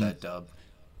deserved that dub.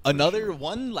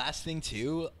 One last thing,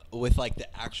 too, with, like, the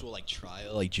actual, like,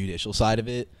 trial, like, judicial side of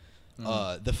it.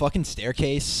 The fucking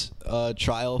staircase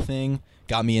trial thing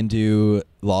got me into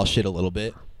law shit a little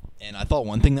bit. And I thought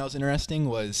one thing that was interesting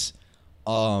was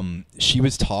she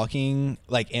was talking,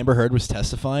 like, Amber Heard was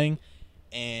testifying,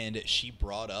 and she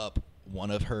brought up one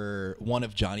of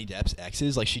Johnny Depp's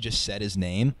exes. Like, she just said his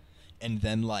name, and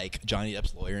then, like, Johnny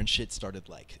Depp's lawyer and shit started,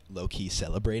 like, low-key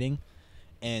celebrating.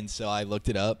 And so I looked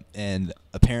it up, and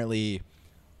apparently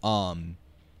Amber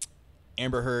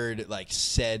Heard, like,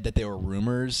 said that there were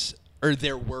rumors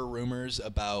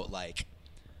about, like,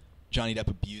 Johnny Depp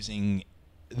abusing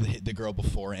the girl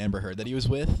before Amber Heard that he was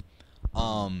with,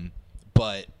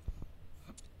 but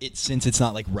since it's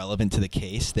not, like, relevant to the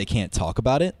case, they can't talk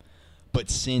about it. But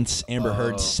since Amber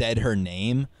Heard said her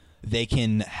name, they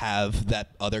can have that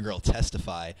other girl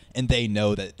testify, and they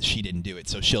know that she didn't do it.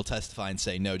 So she'll testify and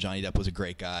say, "No, Johnny Depp was a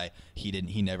great guy.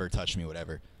 He never touched me,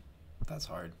 whatever." That's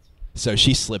hard. So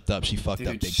she slipped up. She fucked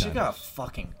up big time. She got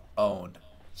fucking owned.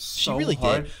 She really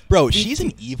hard. did. Bro, she's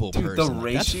an evil person.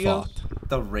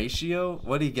 The ratio,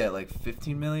 what do you get, like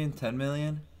 15 million, 10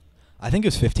 million? I think it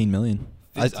was 15 million.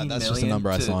 15 that's just a number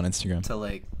I saw on Instagram. To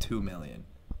like 2 million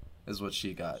is what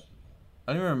she got.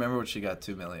 I don't even remember what she got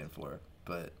 2 million for,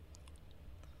 but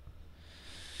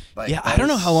like, yeah, I don't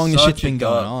know how long this shit's been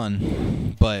going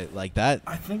on, but like that,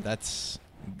 I think that's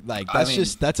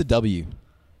a W.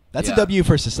 That's a W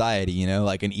for society, you know,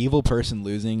 like an evil person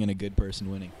losing and a good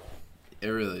person winning. It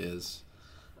really is.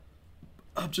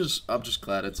 I'm just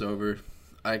glad it's over.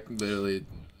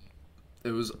 It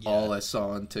was all I saw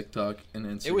on TikTok and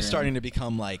Instagram. It was starting to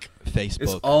become like Facebook.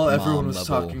 It's all everyone was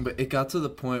talking, but it got to the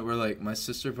point where, like, my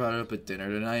sister brought it up at dinner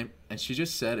tonight, and she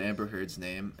just said Amber Heard's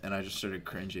name, and I just started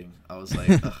cringing. I was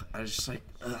like,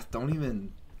 don't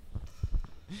even.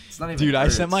 It's not even. Dude, I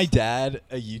sent my dad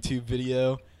a YouTube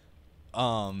video,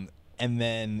 and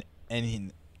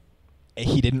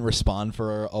he didn't respond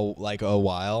for a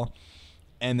while,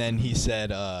 and then he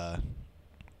said.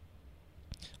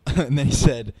 And then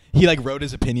he like wrote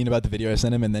his opinion about the video I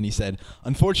sent him, and then he said,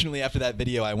 unfortunately, after that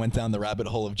video, I went down the rabbit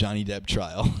hole of Johnny Depp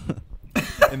trial.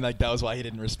 And like that was why he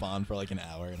didn't respond for like an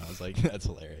hour, and I was like, that's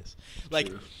hilarious. Like,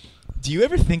 true. Do you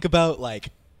ever think about like,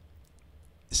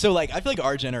 so like I feel like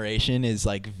our generation is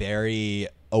like very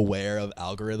aware of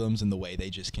algorithms and the way they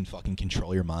just can fucking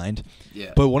control your mind.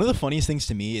 Yeah. But one of the funniest things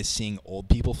to me is seeing old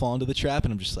people fall into the trap,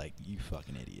 and I'm just like, you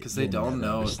fucking idiot. Because they don't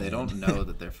know. They don't know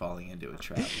that they're falling into a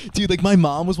trap. Dude, like my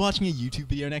mom was watching a YouTube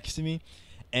video next to me,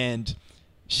 and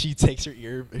she takes her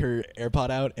AirPod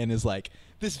out and is like,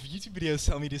 this YouTube video is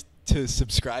telling me to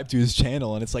subscribe to his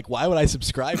channel, and it's like, why would I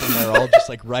subscribe when they're all just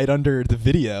like right under the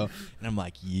video? And I'm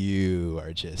like, you're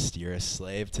a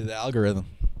slave to the algorithm.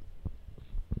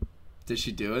 Did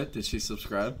she do it? Did she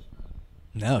subscribe?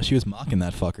 No, she was mocking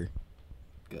that fucker.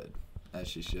 Good. As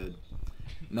she should.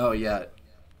 No, yeah.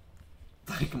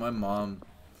 Like my mom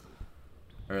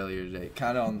earlier today,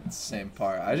 kind of on the same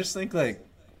part. I just think like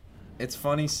it's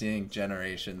funny seeing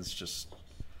generations just.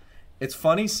 It's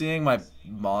funny seeing my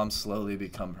mom slowly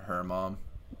become her mom.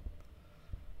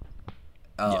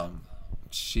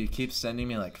 She keeps sending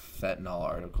me like fentanyl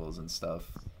articles and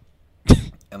stuff,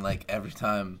 and like every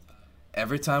time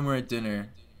we're at dinner,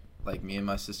 like me and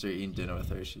my sister eating dinner with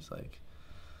her, she just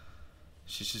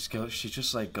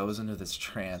like goes into this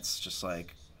trance, just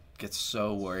like gets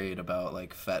so worried about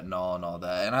like fentanyl and all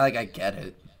that, and I get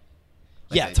it.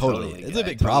 Like, yeah, totally. It's a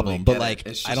big problem, but like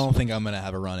just, I don't think I'm gonna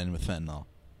have a run-in with fentanyl.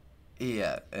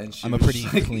 Yeah, and I'm a pretty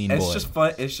clean boy. It's just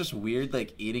fun. It's just weird,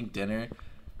 like eating dinner,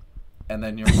 and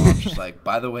then your mom's just like,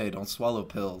 by the way, don't swallow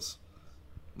pills,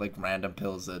 like random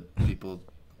pills that people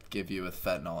give you with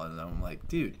fentanyl, and I'm like,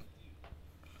 dude.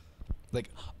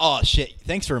 Like, oh shit!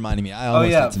 Thanks for reminding me. I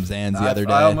almost had some Zans the other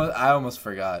day. I almost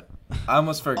forgot.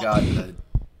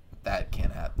 That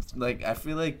can't happen. Like, I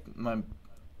feel like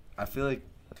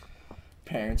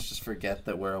parents just forget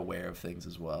that we're aware of things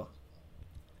as well.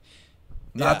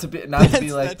 Not to be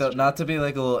like a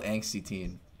little angsty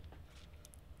teen.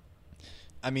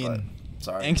 I mean, but,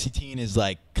 sorry. Angsty teen is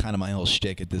like kind of my whole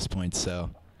shtick at this point, so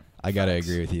I gotta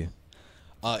agree with you.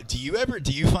 Do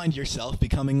you find yourself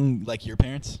becoming like your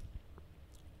parents?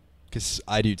 Because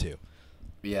I do too.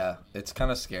 Yeah, it's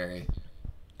kind of scary.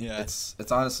 Yeah, it's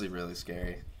honestly really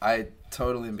scary. I've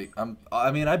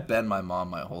been my mom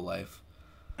my whole life.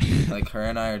 Like, her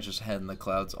and I are just head in the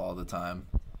clouds all the time.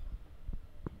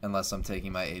 Unless I'm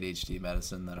taking my ADHD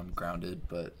medicine, then I'm grounded.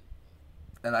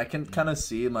 And I can kind of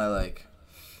see my like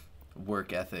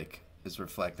work ethic is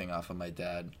reflecting off of my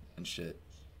dad and shit.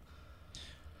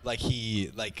 Like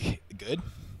good?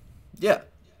 Yeah,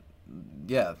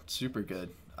 super good.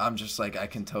 I'm just like I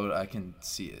can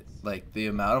see it. Like the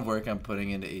amount of work I'm putting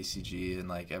into ACG and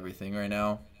like everything right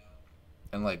now,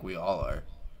 and like we all are.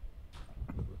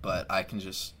 But I can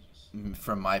just,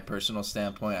 from my personal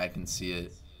standpoint, I can see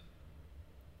it.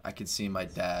 I could see my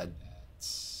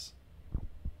dad's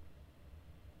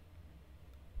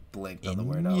blinked on the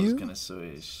word I was gonna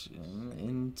say.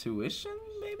 Intuition,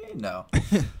 maybe? No. I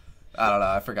don't know.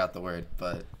 I forgot the word,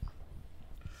 but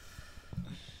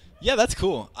yeah, that's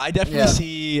cool. I definitely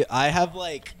see. I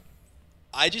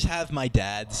just have my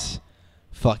dad's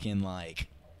fucking like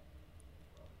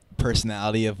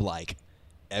personality of like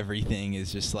everything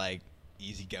is just like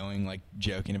easygoing, like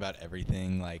joking about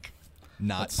everything, like.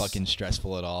 Not fucking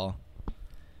stressful at all.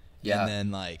 Yeah. And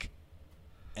then I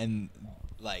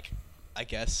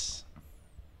guess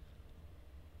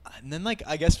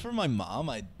for my mom,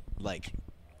 I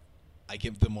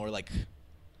give the more like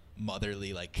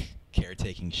motherly like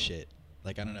caretaking shit.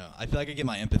 Like I don't know. I feel like I get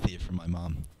my empathy from my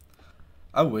mom.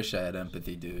 I wish I had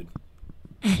empathy, dude.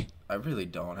 I really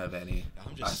don't have any.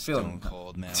 I'm just stone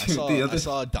cold, man. Dude, I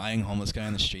saw a dying homeless guy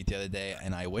on the street the other day,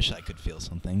 and I wish I could feel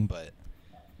something, but.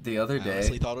 The other day, I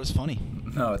honestly thought it was funny.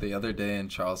 No, the other day in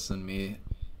Charleston, me,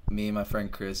 my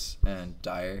friend Chris, and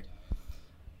Dyer,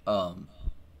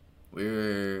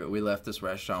 we left this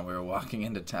restaurant. We were walking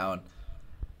into town,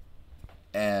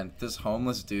 and this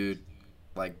homeless dude,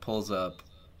 like, pulls up,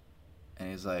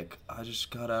 and he's like, "I just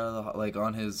got out of the like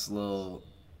on his little,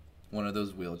 one of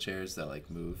those wheelchairs that like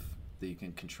move that you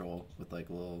can control with like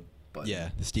a little button." Yeah,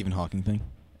 the Stephen Hawking thing.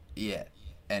 Yeah,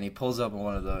 and he pulls up on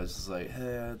one of those. He's like,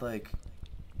 "Hey, I'd like."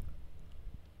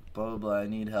 Blah, blah, blah, I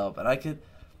need help. And I could,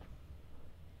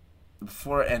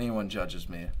 before anyone judges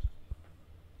me,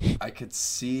 I could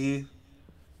see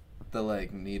the,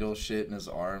 like, needle shit in his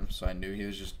arm, so I knew he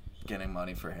was just getting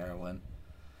money for heroin.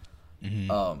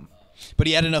 Mm-hmm. But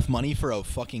he had enough money for a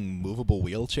fucking movable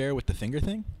wheelchair with the finger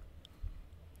thing?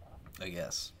 I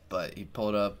guess. But he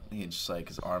pulled up, he just, like,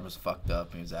 his arm was fucked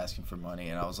up, and he was asking for money,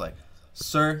 and I was like,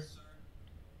 "Sir,"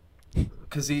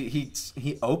 because he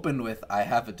opened with, "I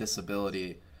have a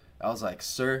disability." I was like,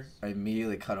 "Sir," I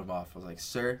immediately cut him off. I was like,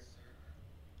 "Sir,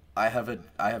 I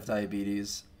have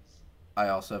diabetes. I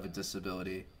also have a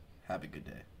disability. Have a good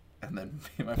day." And then me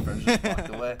and my friend just walked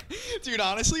away. Dude,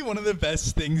 honestly, one of the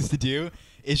best things to do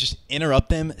is just interrupt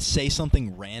them, say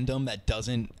something random that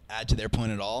doesn't add to their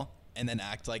point at all, and then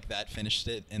act like that finished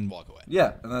it and walk away.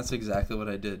 Yeah, and that's exactly what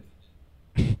I did.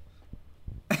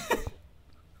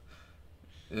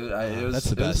 That's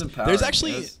the best. Empowering. There's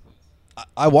actually...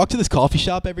 I walk to this coffee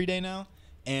shop every day now,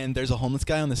 and there's a homeless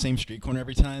guy on the same street corner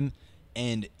every time,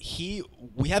 and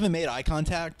we haven't made eye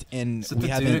contact, and we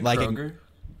haven't like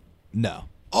no.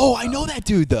 Oh, I know that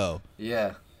dude though.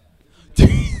 Yeah. Dude,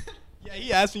 yeah,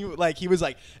 he asked me like he was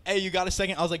like, "Hey, you got a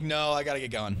second?" I was like, "No, I gotta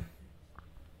get going."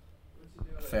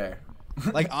 Fair.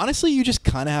 Like honestly, you just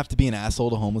kind of have to be an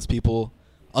asshole to homeless people,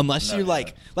 unless you're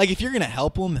like if you're gonna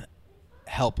help them,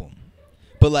 help them.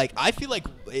 But like, I feel like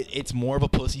it's more of a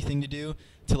pussy thing to do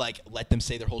to like let them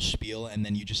say their whole spiel and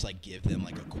then you just like give them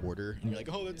like a quarter and you're like,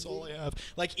 oh, that's all I have.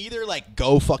 Like either like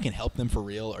go fucking help them for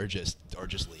real or just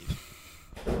leave.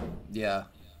 Yeah.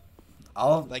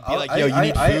 Like be like, yo, you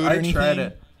need food or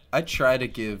anything? I try to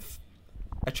give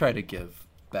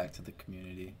back to the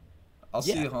community. I'll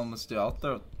see a homeless dude. I'll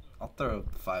throw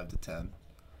 5 to 10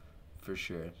 for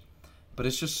sure. But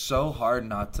it's just so hard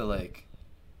not to like.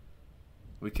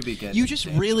 We could be getting. You just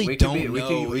really don't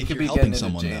know we if could you're be helping getting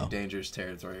someone into though. dangerous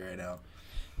territory right now.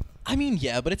 I mean,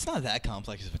 yeah, but it's not that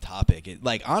complex of a topic. It,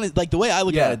 like, like the way I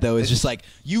look at it though is just like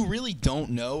you really don't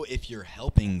know if you're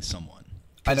helping someone.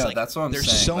 I know like, that's what I'm saying.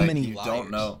 There's so like, many you liars. don't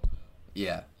know.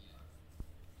 Yeah.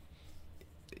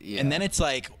 Yeah. And then it's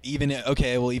like even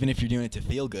if you're doing it to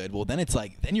feel good, well then it's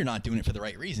like then you're not doing it for the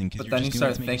right reason because then you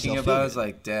start thinking about it as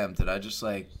like, damn, did I just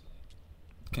like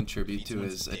contribute to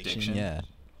his addiction? Yeah.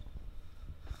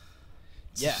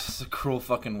 It's a cruel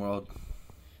fucking world.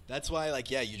 That's why, like,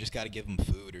 yeah, you just got to give them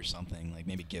food or something. Like,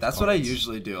 maybe gift That's cards. what I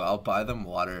usually do. I'll buy them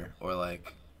water or,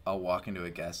 like, I'll walk into a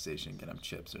gas station and get them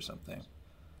chips or something.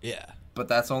 Yeah. But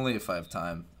that's only if I have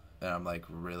time and I'm, like,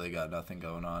 really got nothing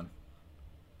going on.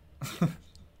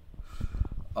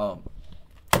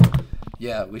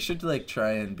 Yeah, we should, like,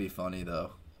 try and be funny,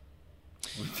 though.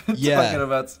 We've been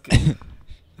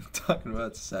talking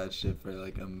about sad shit for,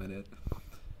 like, a minute.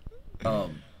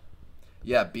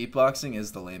 Yeah, beatboxing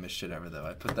is the lamest shit ever, though.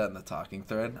 I put that in the talking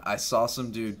thread. I saw some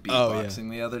dude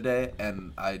beatboxing the other day,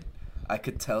 and I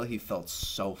could tell he felt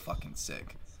so fucking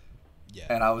sick. Yeah.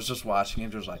 And I was just watching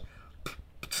him, just like...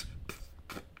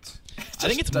 I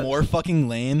think it's more fucking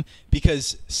lame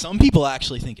because some people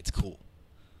actually think it's cool.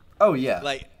 Oh, yeah.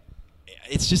 Like,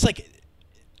 it's just like...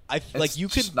 like, you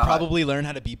could probably learn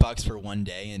how to beatbox for one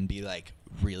day and be, like...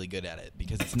 really good at it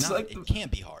because it's not like, it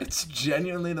can't be hard. It's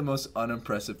genuinely the most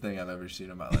unimpressive thing I've ever seen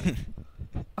in my life.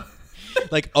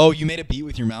 Like, oh, you made a beat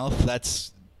with your mouth?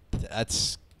 That's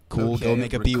cool. Okay, go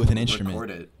make a beat with an instrument.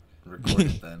 Record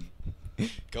it then.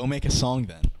 Go make a song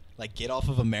then. Like, get off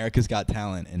of America's Got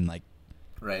Talent and like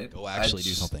go actually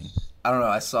do something. I don't know.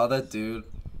 I saw that dude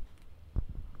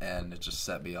and it just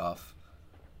set me off.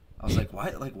 I was like,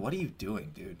 why? Like, what are you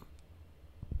doing, dude?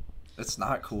 It's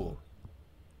not cool.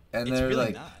 And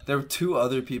there were 2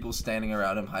 other people standing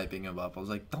around him hyping him up. I was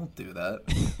like, don't do that.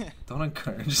 Don't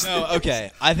encourage No, this.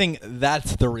 okay. I think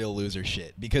that's the real loser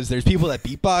shit. Because there's people that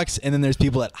beatbox, and then there's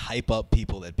people that hype up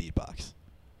people that beatbox.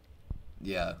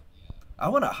 Yeah. I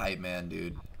want a hype man,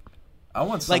 dude. I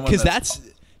want someone because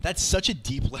that's such a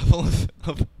deep level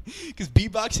of... Because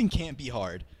beatboxing can't be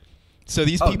hard. So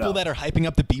these people that are hyping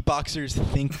up the beatboxers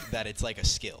think that it's like a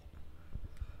skill.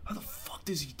 How the fuck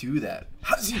does he do that?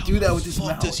 How does he do that with his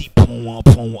mouth? Does he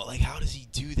like, how does he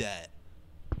do that?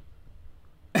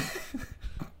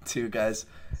 2 guys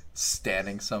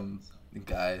standing some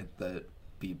guy that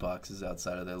beatboxes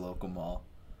outside of their local mall.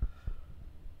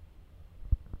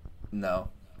 No,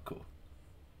 cool.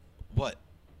 What?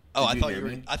 Oh, I thought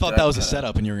thought that was a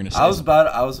setup, and you were gonna say. I was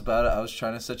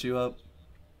trying to set you up.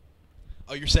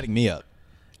 Oh, you're setting me up.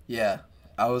 Yeah.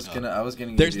 I was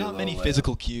gonna. There's not many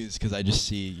physical cues because I just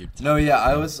see your. No, yeah,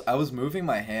 I was moving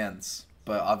my hands,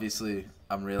 but obviously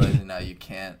I'm realizing now you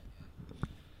can't.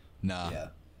 Nah. Yeah.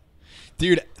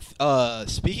 Dude,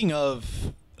 speaking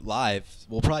of live,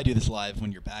 we'll probably do this live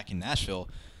when you're back in Nashville.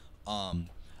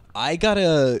 I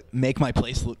gotta make my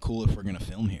place look cool if we're gonna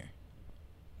film here.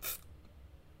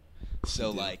 So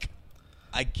like,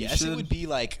 I guess it would be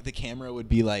like the camera would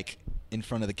be like in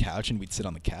front of the couch and we'd sit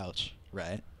on the couch,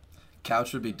 right?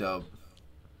 Couch would be dope.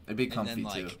 It'd be comfy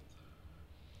too.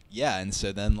 Yeah, and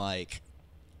so then like,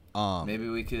 maybe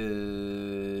we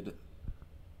could.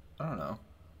 I don't know.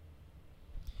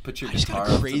 Put your I just guitar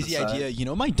got a up crazy to the idea. side. You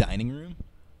know my dining room,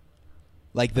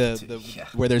 like the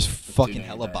where there's fucking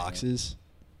hella boxes.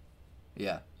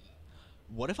 Yeah.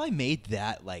 What if I made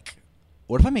that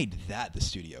the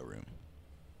studio room?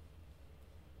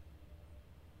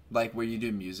 Like where you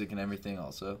do music and everything,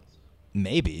 also.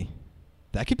 Maybe.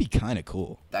 That could be kind of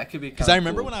cool. That could be kind of cool. Because I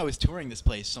remember when I was touring this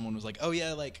place, someone was like, oh,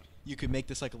 yeah, like, you could make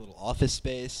this, like, a little office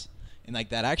space. And, like,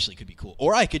 that actually could be cool.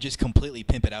 Or I could just completely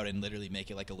pimp it out and literally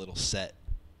make it, like, a little set.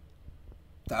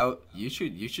 You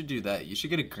should do that. You should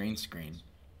get a green screen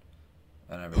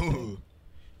and everything. Ooh.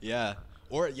 Yeah.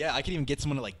 Or, yeah, I could even get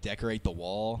someone to, like, decorate the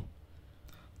wall.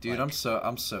 Dude, like,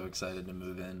 I'm so excited to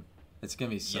move in. It's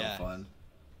going to be so fun.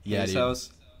 Yeah, His dude.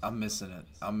 house, I'm missing it.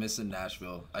 I'm missing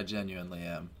Nashville. I genuinely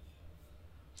am.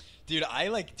 Dude,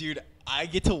 I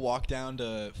get to walk down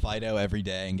to Fido every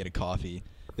day and get a coffee.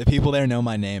 The people there know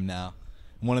my name now.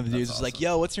 One of the dudes is like,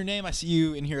 yo, what's your name? I see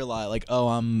you in here a lot. Like, oh,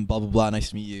 I'm blah, blah, blah. Nice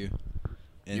to meet you.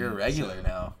 And you're a regular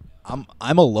now.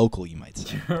 I'm a local, you might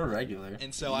say. You're a regular.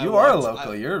 And so you are a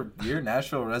local. You're a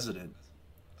Nashville resident.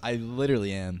 I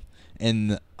literally am.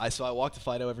 And I walk to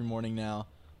Fido every morning now.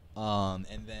 And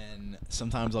then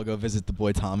sometimes I'll go visit the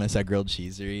boy Thomas at Grilled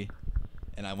Cheesery.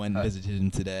 And I went and visited him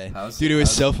today. Dude, it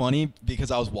was so funny because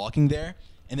I was walking there,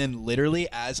 and then literally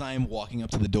as I'm walking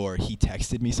up to the door, he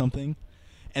texted me something,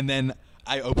 and then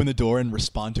I opened the door and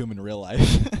respond to him in real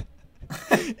life.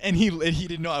 And he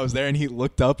didn't know I was there, and he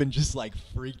looked up and just like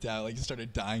freaked out, like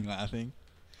started dying laughing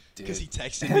because he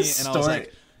texted me, and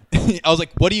I was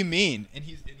like, "What do you mean?" And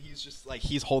he's just like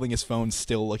he's holding his phone,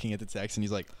 still looking at the text, and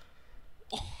he's like,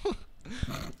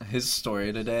 his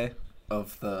story today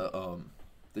of the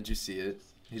did you see it?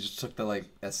 He just took the like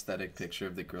aesthetic picture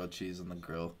of the grilled cheese on the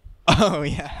grill. Oh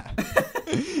yeah,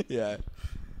 yeah.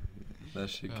 That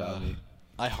shit got me.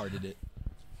 I hearted it.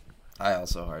 I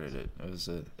also hearted it.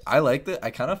 I like that.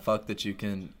 I kind of fuck that you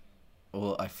can.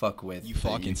 Well, I fuck with. You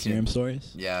fuck Instagram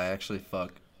stories? Yeah, I actually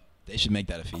fuck. They should make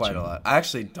that a feature. Quite a lot. I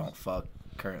actually don't fuck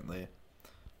currently,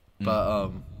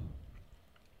 but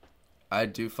I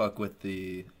do fuck with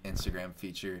the Instagram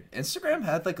feature. Instagram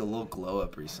had like a little glow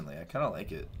up recently. I kind of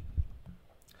like it.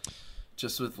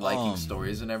 Just with liking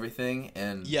stories and everything,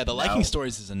 and yeah, the liking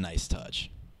stories is a nice touch.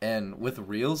 And with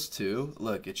Reels too,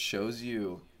 look, it shows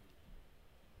you.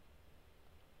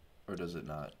 Or does it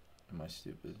not? Am I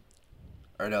stupid?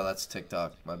 Or no, that's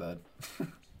TikTok. My bad.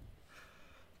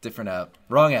 Different app.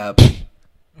 Wrong app.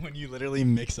 When you literally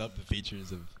mix up the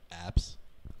features of apps.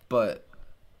 But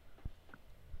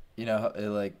you know how it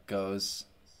like goes,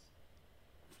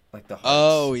 like the hearts.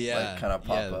 Oh yeah. Like kind of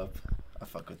pop up. I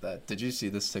fuck with that. Did you see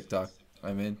this TikTok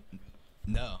I made?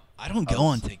 No, I don't go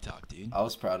on TikTok, dude. I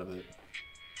was proud of it.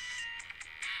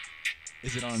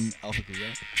 Is it on Alpha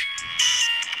Kuya?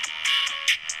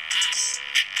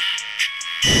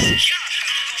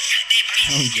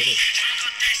 I don't get it.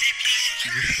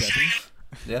 You just stepping?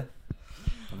 Yeah.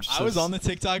 I was on the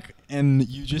TikTok and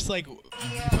you just like you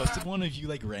posted one of you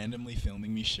like randomly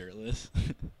filming me shirtless.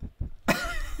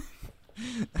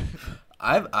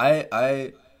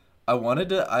 I wanted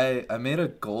to I made a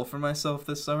goal for myself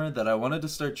this summer that I wanted to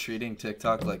start treating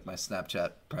TikTok like my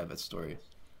Snapchat private story.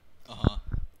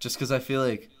 Just because I feel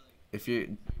like if you're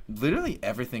literally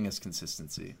everything is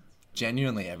consistency.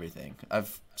 Genuinely everything.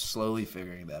 I've slowly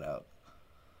figuring that out.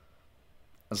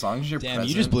 As long as you're present.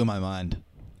 You just blew my mind.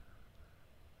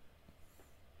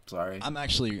 Sorry. I'm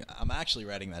actually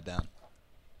writing that down.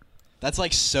 That's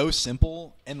like so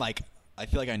simple, and like I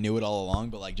feel like I knew it all along,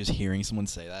 but like just hearing someone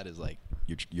say that is like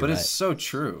you're But right. it's so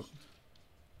true.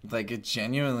 Like it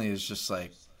genuinely is just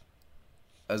like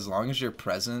as long as you're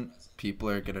present, people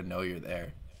are gonna know you're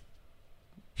there.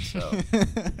 So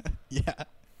yeah.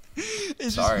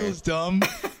 It Sorry. just feels dumb,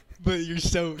 but you're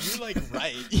like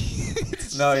right.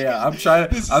 No, yeah, I'm trying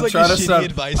to. This is I'm like trying a to shitty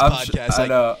advice podcast. I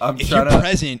know. I'm if trying you're to.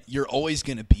 present, you're always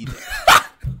gonna be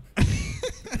there.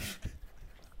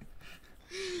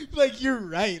 Like you're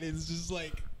right. It's just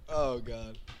like, oh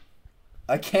god.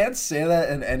 I can't say that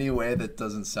in any way that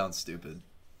doesn't sound stupid.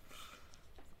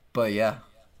 But yeah,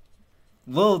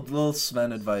 little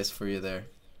Sven advice for you there.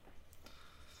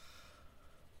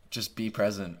 Just be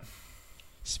present.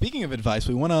 Speaking of advice,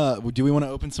 do we want to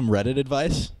open some Reddit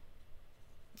advice?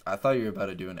 I thought you were about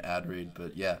to do an ad read,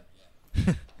 but yeah.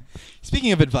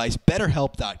 Speaking of advice,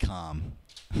 BetterHelp.com.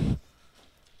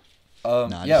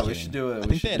 Yeah, we should do it. I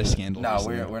think they had a scandal. No,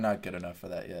 we're not good enough for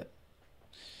that yet.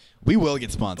 We will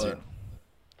get sponsored.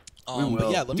 We will.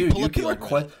 But yeah, let me pull up your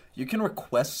Reddit. You can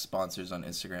request sponsors on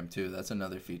Instagram too. That's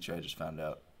another feature I just found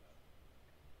out.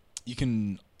 You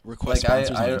can request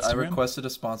sponsors on Instagram? I requested a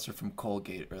sponsor from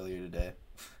Colgate earlier today.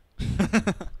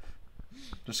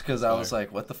 Just because I was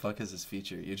like, what the fuck is this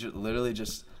feature? You just literally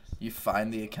you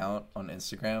find the account on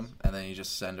Instagram and then you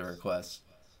just send a request.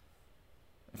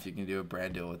 If you can do a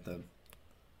brand deal with them.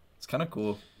 It's kind of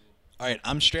cool. All right,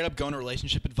 I'm straight up going to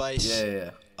relationship advice.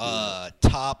 Yeah.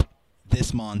 Top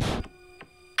this month.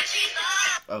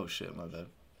 Oh shit, my bad.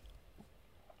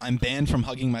 I'm banned from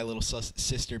hugging my little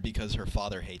sister because her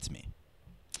father hates me.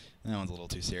 That one's a little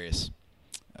too serious.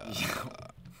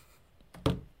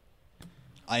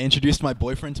 I introduced my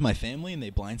boyfriend to my family, and they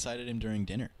blindsided him during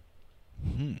dinner.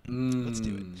 Let's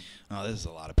do it. Oh, this is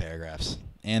a lot of paragraphs.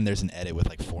 And there's an edit with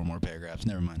like 4 more paragraphs.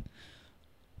 Never mind.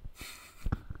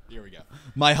 Here we go.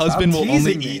 My husband will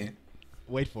only eat...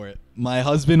 Wait for it. My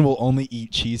husband will only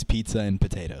eat cheese pizza and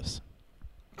potatoes.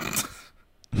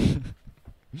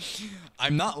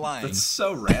 I'm not lying. That's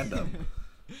so random.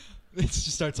 It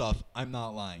just starts off, I'm not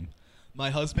lying. My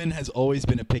husband has always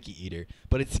been a picky eater,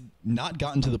 but it's not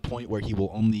gotten to the point where he will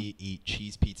only eat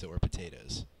cheese pizza or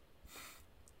potatoes.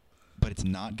 but it's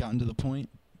not gotten to the point.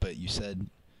 But you said,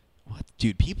 what?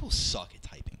 Dude, people suck at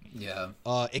typing. Yeah.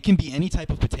 It can be any type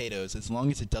of potatoes as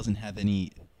long as it doesn't have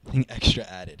anything extra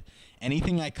added.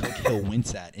 Anything I cook, he'll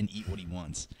wince at and eat what he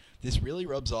wants. This really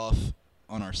rubs off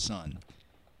on our son.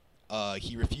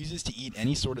 He refuses to eat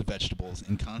any sort of vegetables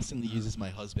and constantly uses my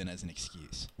husband as an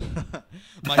excuse.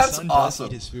 My That's son awesome.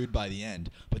 does eat his food by the end,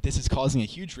 but this is causing a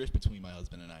huge rift between my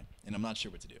husband and I, and I'm not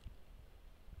sure what to do.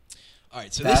 All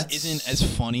right, so this isn't as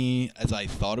funny as I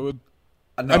thought it would.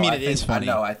 No, I mean, it is funny.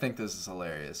 No, I think this is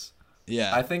hilarious.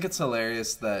 Yeah. I think it's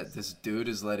hilarious that this dude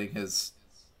is letting his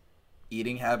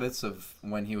eating habits of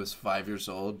when he was 5 years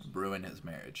old ruin his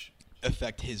marriage.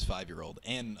 Affect his 5-year-old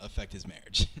and affect his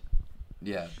marriage.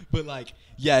 Yeah. But like,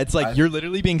 yeah, it's like you're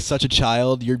literally being such a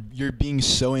child. You're being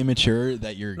so immature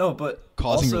that you're causing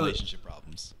also, relationship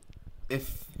problems.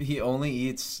 If he only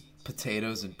eats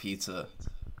potatoes and pizza,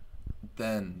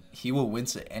 then he will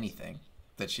wince at anything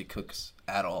that she cooks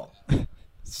at all.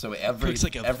 So every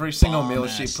single meal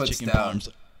she puts down,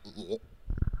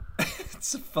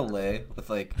 it's a fillet with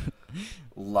like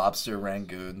lobster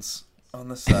rangoons on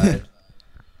the side.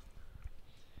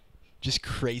 Just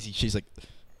crazy. She's like,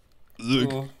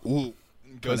 look, ooh.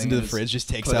 Goes into the fridge, just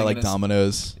takes out like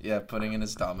Domino's. Yeah, putting in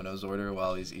his Domino's order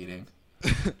while he's eating.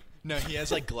 No, he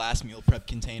has like glass meal prep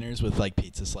containers with like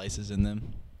pizza slices in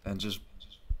them. And just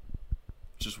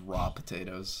raw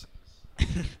potatoes.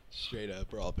 Straight up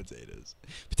raw potatoes.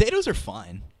 Potatoes are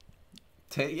fine.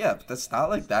 Yeah, but that's not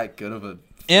like that good of a.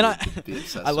 And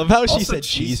I love how she said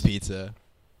cheese pizza.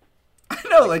 I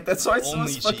know, like that's why it's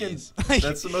only the most cheese. Fucking.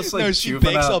 That's the most like. No, she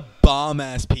juvenile. bakes a bomb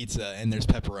ass pizza and there's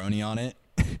pepperoni on it,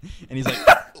 and he's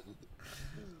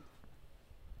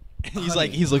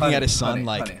like, he's looking at his son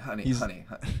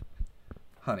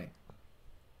honey.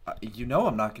 You know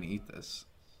I'm not gonna eat this.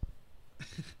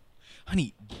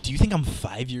 Honey, do you think I'm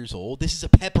 5 years old? This is a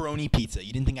pepperoni pizza.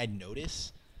 You didn't think I'd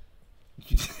notice?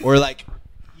 Or like,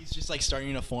 he's just like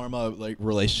starting to form a like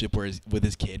relationship with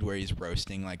his kid, where he's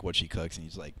roasting like what she cooks, and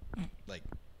he's like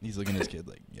he's looking at his kid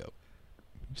like, yo,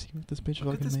 you see what this bitch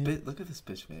made? Look at this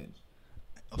bitch made.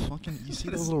 You see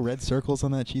those little red circles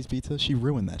on that cheese pizza? She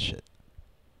ruined that shit.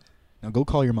 Now go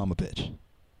call your mom a bitch.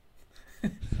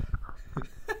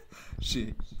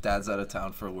 Dad's out of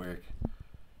town for work.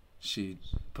 She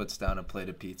puts down a plate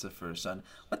of pizza for her son.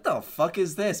 What the fuck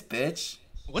is this, bitch?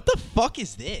 What the fuck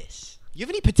is this? You have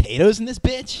any potatoes in this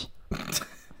bitch?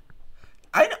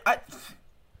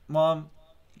 Mom,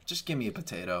 just give me a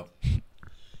potato.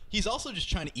 He's also just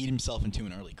trying to eat himself into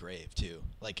an early grave too.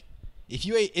 Like, if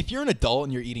you're an adult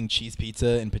and you're eating cheese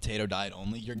pizza and potato diet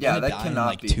only, you're gonna die in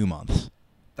like 2 months.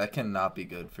 That cannot be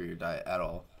good for your diet at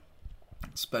all.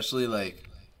 Especially like,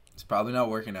 it's probably not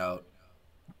working out.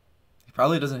 He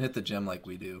probably doesn't hit the gym like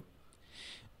we do.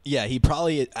 Yeah, he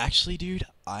probably... Actually, dude,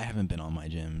 I haven't been on my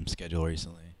gym schedule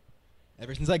recently.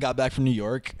 Ever since I got back from New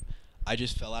York, I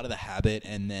just fell out of the habit,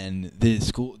 and then the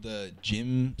school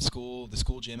gym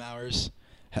hours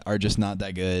are just not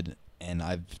that good, and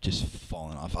I've just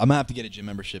fallen off. I'm gonna have to get a gym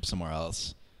membership somewhere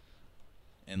else,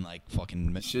 and like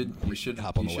fucking you should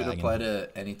hop on the wagon. You should apply to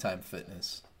Anytime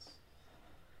Fitness.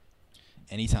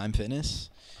 Anytime Fitness?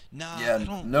 Nah, yeah, I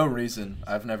don't... no reason.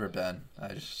 I've never been.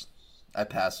 I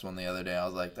passed one the other day. I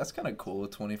was like, that's kind of cool, a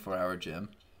 24-hour gym.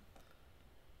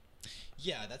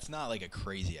 Yeah, that's not like a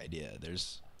crazy idea.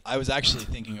 I was actually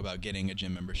thinking about getting a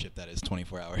gym membership that is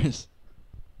 24 hours.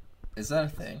 Is that a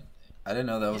thing? I didn't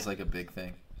know that was like a big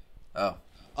thing. Oh.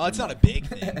 Oh, it's not a big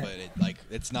thing, but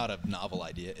it's not a novel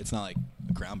idea. It's not like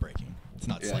groundbreaking. It's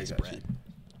not sliced bread.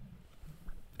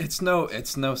 It's no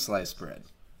sliced bread.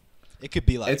 It could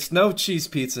be like... It's no cheese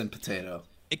pizza and potato.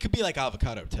 It could be like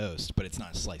avocado toast, but it's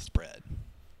not sliced bread.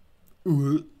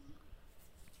 I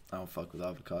don't fuck with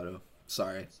avocado.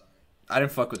 Sorry. I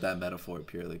didn't fuck with that metaphor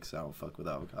purely because I don't fuck with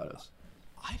avocados.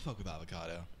 I fuck with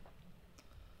avocado.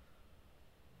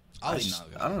 I'll eat an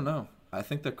avocado. I don't know. I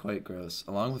think they're quite gross.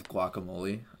 Along with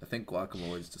guacamole. I think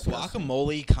guacamole is disgusting.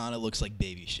 Guacamole kind of looks like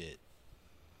baby shit.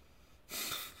 It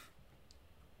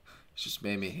just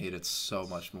made me hate it so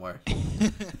much more.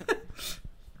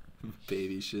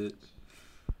 Baby shit.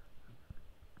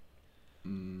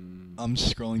 I'm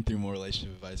scrolling through more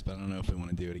relationship advice, but I don't know if I want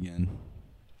to do it again.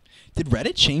 Did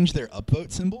Reddit change their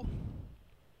upvote symbol?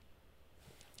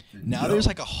 Now there's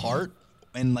like a heart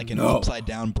and like an upside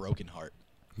down broken heart.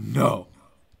 No.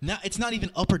 Now it's not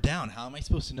even up or down. How am I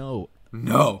supposed to know?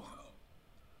 No.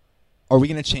 Are we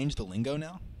going to change the lingo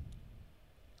now?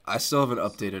 I still haven't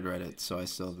updated Reddit, so I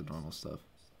still have the normal stuff.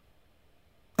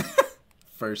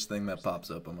 First thing that pops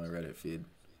up on my Reddit feed.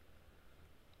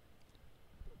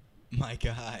 My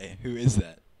guy. Who is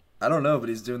that? I don't know, but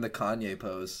he's doing the Kanye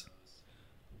pose.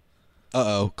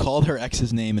 Uh-oh. Called her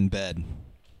ex's name in bed.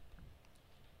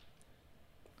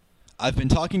 I've been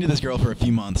talking to this girl for a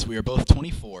few months. We are both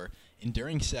 24, and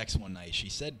during sex one night, she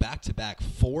said back-to-back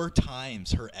 4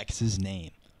 times her ex's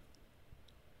name.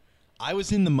 I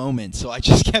was in the moment, so I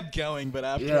just kept going, but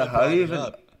after I brought it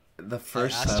up... The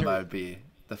first time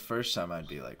I'd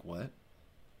be like, what?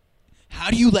 How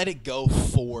do you let it go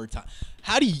 4 times?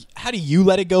 How do you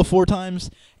let it go 4 times?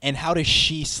 And how does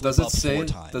she slip up 4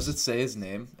 times? Does it say his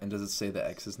name? And does it say the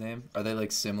ex's name? Are they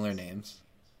like similar names?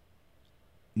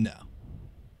 No.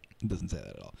 It doesn't say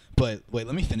that at all. But wait,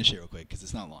 let me finish it real quick because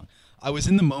it's not long. I was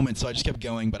in the moment, so I just kept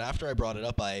going. But after I brought it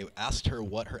up, I asked her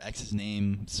what her ex's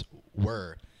names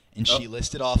were. And she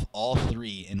listed off all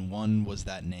 3, and one was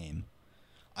that name.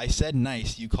 I said,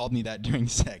 nice, you called me that during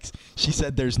sex. She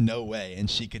said there's no way, and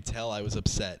she could tell I was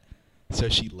upset. So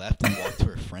she left and walked to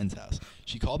her friend's house.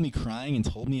 She called me crying and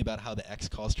told me about how the ex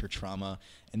caused her trauma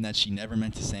and that she never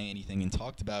meant to say anything, and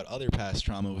talked about other past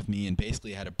trauma with me and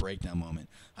basically had a breakdown moment.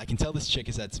 I can tell this chick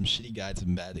has had some shitty guides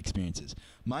and bad experiences.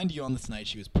 Mind you, on this night,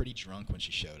 she was pretty drunk when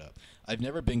she showed up. I've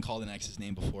never been called an ex's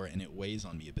name before, and it weighs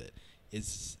on me a bit.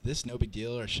 Is this no big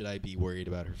deal, or should I be worried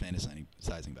about her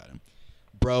fantasizing about him?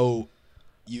 Bro...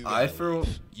 You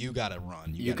gotta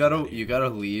run. You gotta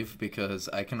leave because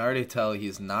I can already tell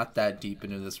he's not that deep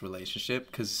into this relationship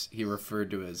because he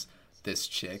referred to as this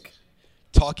chick.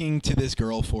 Talking to this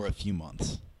girl for a few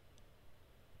months.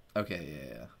 Okay,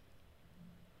 yeah.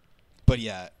 But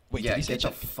yeah, wait. Yeah, get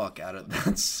the fuck out of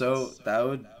that. So that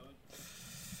would.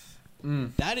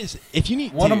 That is, if you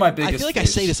need one of my biggest. I feel like I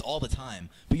say this all the time,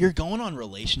 but you're going on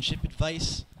relationship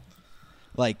advice,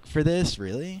 like for this,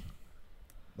 really?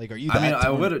 Like, are you? I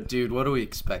would, dude. What do we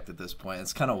expect at this point?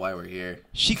 It's kind of why we're here.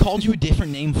 She called you a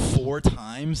different name 4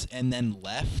 times and then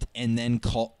left, and then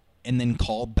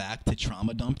called back to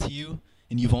trauma dump to you,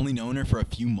 and you've only known her for a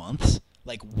few months.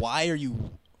 Like, why are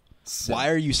you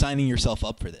signing yourself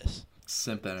up for this?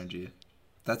 Simp energy.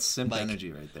 That's simp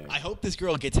energy right there. I hope this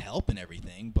girl gets help and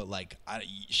everything, but like,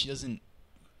 she doesn't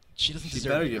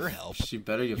deserve your help. She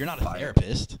better get. You're not fired. A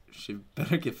therapist. She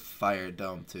better get fired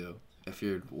dumb too. If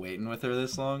you're waiting with her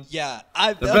this long, yeah,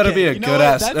 there better be a good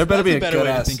ass. There better be a good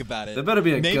ass. Think about it. There better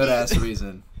be a good ass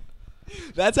reason.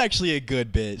 That's actually a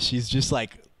good bit. She's just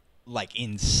like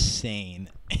insane,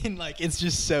 and like it's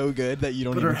just so good that you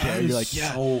don't even care. You're like,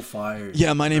 yeah, so fire.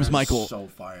 Yeah, my name's Michael. So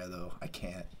fire though. I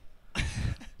can't,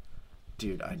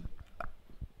 dude.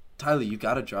 Tyler, you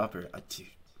gotta drop her. Dude,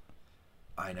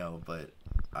 I know, but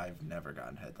I've never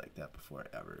gotten head like that before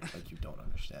ever. Like you don't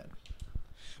understand.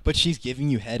 But she's giving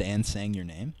you head and saying your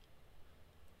name?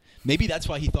 Maybe that's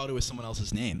why he thought it was someone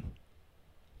else's name.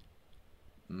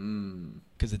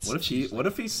 Because it's. What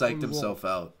if he psyched himself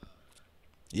out?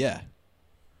 Yeah.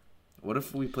 What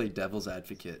if we play devil's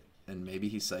advocate and maybe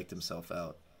he psyched himself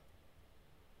out?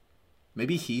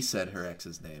 Maybe he said her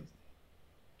ex's name.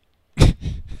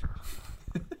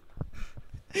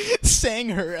 Saying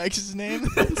her ex's name?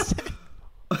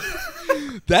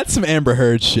 That's some Amber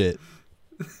Heard shit.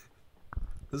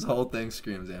 This whole thing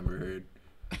screams Amber Heard.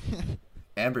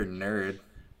 Amber nerd.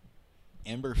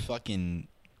 Amber fucking...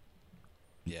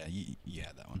 Yeah, you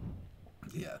had that one.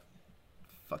 Yeah.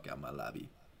 Fuck out my lobby.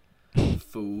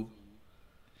 Fool.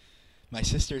 My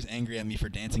sister's angry at me for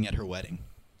dancing at her wedding.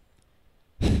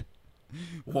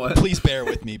 What? Please bear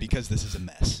with me because this is a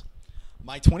mess.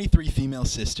 My 23 female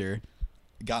sister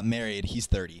got married. He's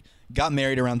 30. Got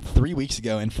married around 3 weeks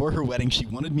ago, and for her wedding, she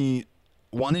wanted me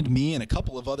and a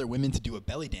couple of other women to do a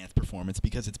belly dance performance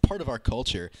because it's part of our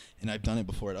culture, and I've done it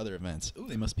before at other events. Ooh,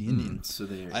 they must be Indian. So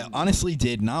I honestly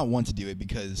did not want to do it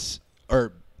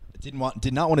did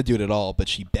not want to do it at all, but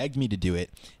she begged me to do it,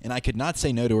 and I could not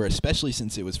say no to her, especially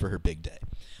since it was for her big day.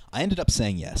 I ended up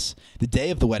saying yes. The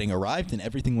day of the wedding arrived, and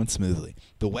everything went smoothly.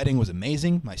 The wedding was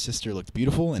amazing, my sister looked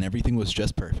beautiful, and everything was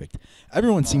just perfect.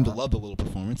 Everyone seemed to love the little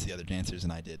performance, the other dancers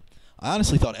and I did. I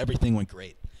honestly thought everything went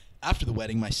great. After the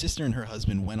wedding, my sister and her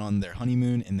husband went on their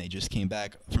honeymoon, and they just came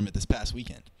back from it this past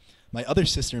weekend. My other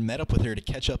sister met up with her to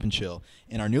catch up and chill,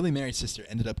 and our newly married sister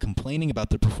ended up complaining about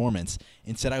the performance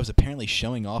and said I was apparently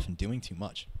showing off and doing too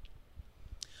much.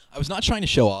 I was not trying to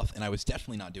show off, and I was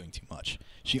definitely not doing too much.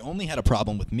 She only had a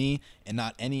problem with me and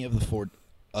not any of the 4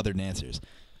 other dancers.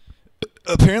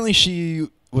 Apparently, she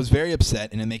was very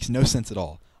upset, and it makes no sense at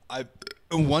all. I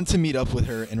want to meet up with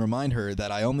her and remind her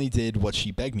that I only did what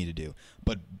she begged me to do,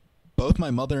 but both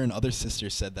my mother and other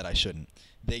sisters said that I shouldn't.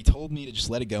 They told me to just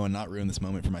let it go and not ruin this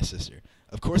moment for my sister.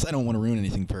 Of course, I don't want to ruin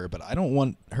anything for her, but I don't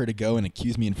want her to go and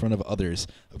accuse me in front of others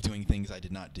of doing things I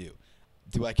did not do.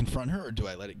 Do I confront her, or do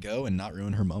I let it go and not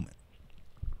ruin her moment?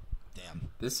 Damn.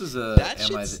 This is a that's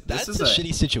a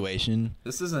shitty situation.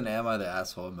 This is an am I the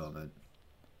asshole moment.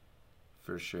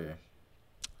 for sure.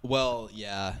 Well,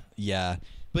 yeah.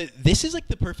 But this is like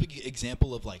the perfect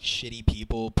example of like shitty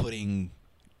people putting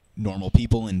normal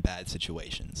people in bad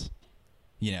situations.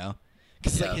 You know?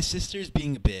 Because like his sister's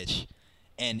being a bitch,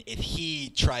 and if he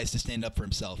tries to stand up for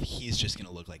himself, he's just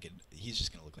gonna look like a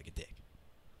dick.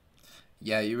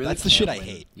 Yeah, you really. That's the shit I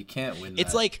hate. You can't win.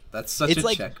 It's that. like that's such a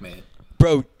checkmate,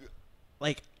 bro.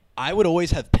 Like I would always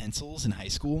have pencils in high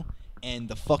school, and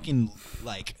the fucking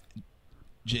like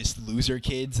just loser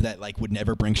kids that like would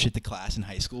never bring shit to class in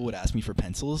high school would ask me for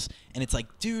pencils, and it's like,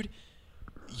 dude,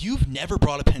 you've never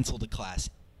brought a pencil to class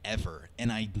ever,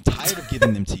 and I'm tired of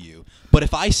giving them to you. But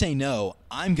if I say no,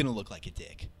 I'm gonna look like a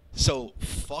dick. So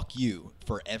fuck you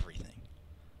for everything.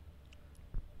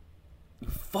 You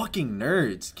fucking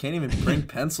nerds can't even bring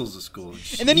pencils to school.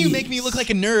 Jeez. And then you make me look like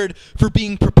a nerd for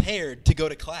being prepared to go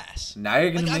to class. Now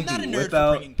you're gonna like, make I'm me not a nerd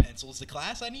for bringing pencils to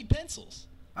class. I need pencils.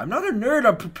 I'm not a nerd.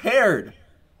 I'm prepared.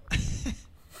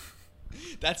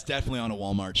 That's definitely on a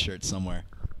Walmart shirt somewhere.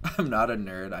 I'm not a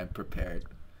nerd. I'm prepared.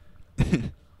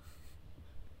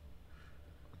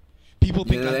 People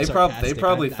think they sarcastic.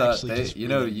 probably I'm thought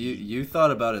really you thought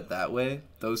about it that way.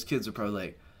 Those kids are probably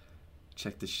like,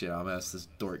 check this shit. I'm gonna ask this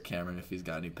dork Cameron if he's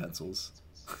got any pencils.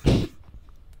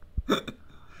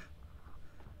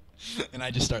 And I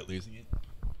just start losing it.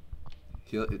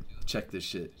 He'll check this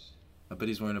shit. I bet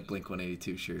he's wearing a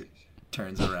Blink-182 shirt.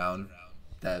 Turns around,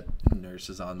 that nurse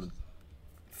is on the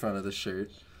front of the shirt.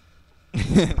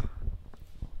 Hey,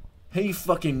 you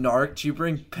fucking narc! Do you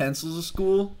bring pencils to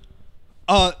school?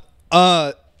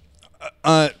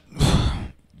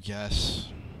 Yes.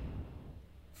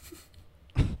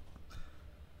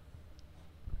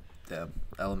 Damn,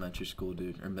 elementary school,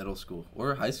 dude, or middle school,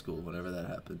 or high school, whenever that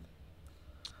happened.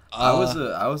 I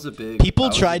was a big. People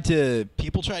tried to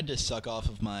suck off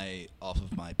of my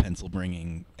pencil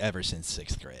bringing ever since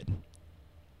 6th grade.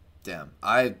 Damn,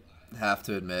 I have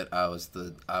to admit I was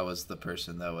the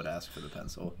person that would ask for the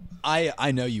pencil.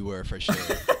 I know you were for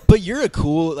sure, but you're a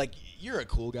cool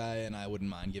guy, and I wouldn't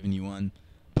mind giving you one.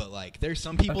 But like, there's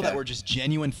some people that were just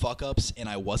genuine fuck ups, and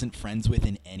I wasn't friends with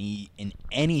in any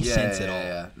sense at all.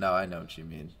 Yeah. No, I know what you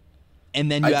mean. And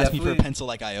then you asked me for a pencil,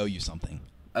 like I owe you something.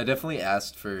 I definitely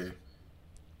asked for.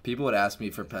 People would ask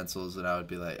me for pencils, and I would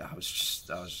be like, I was just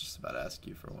about to ask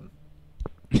you for one.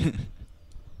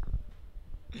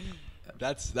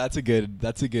 That's a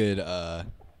good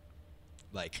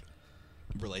like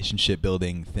relationship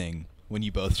building thing when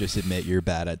you both just admit you're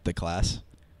bad at the class.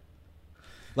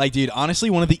 Like, dude, honestly,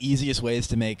 one of the easiest ways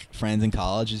to make friends in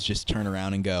college is just turn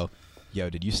around and go, "Yo,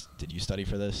 did you study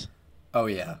for this?" Oh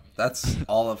yeah, that's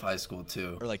all of high school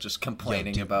too. Or like just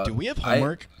complaining about. Do we have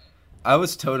homework? I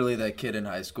was totally that kid in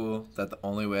high school that the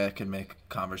only way I could make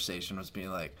conversation was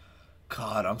being like,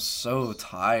 "God, I'm so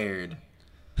tired."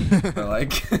 Or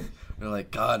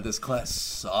like, "God, this class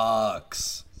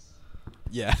sucks."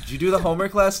 Yeah. Did you do the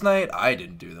homework last night? I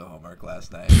didn't do the homework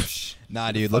last night.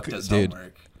 Nah, dude. Look, dude.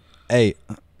 Homework. Hey,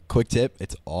 quick tip.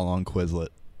 It's all on Quizlet.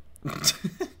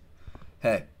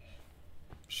 Hey,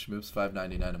 Schmoop's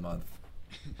 $5.99 a month.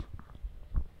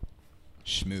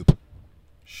 Schmoop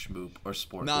or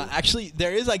sport. Nah, actually,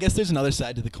 I guess there's another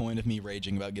side to the coin of me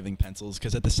raging about giving pencils,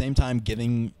 because at the same time,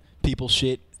 giving people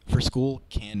shit for school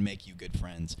can make you good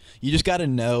friends. You just got to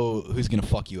know who's going to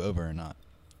fuck you over or not.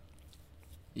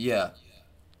 Yeah.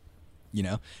 You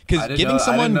know? Because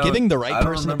giving the right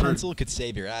person a pencil could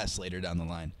save your ass later down the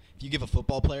line. If you give a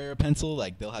football player a pencil,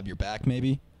 like, they'll have your back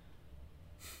maybe.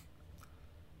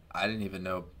 I didn't even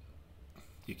know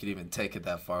you could even take it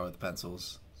that far with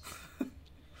pencils.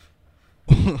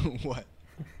 What?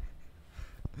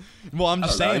 Well, I'm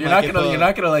just saying, you're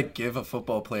not gonna like give a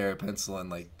football player a pencil in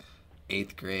like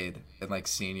 8th grade, and like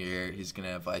senior year he's gonna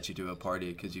invite you to a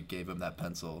party because you gave him that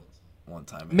pencil one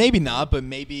time. Maybe not, but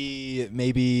maybe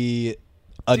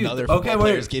another football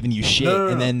player's giving you shit,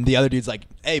 and then the other dude's like,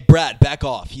 "Hey, Brad, back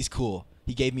off. He's cool.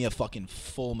 He gave me a fucking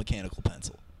full mechanical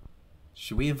pencil."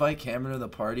 Should we invite Cameron to the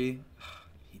party?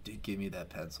 He did give me that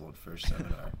pencil in first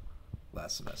seminar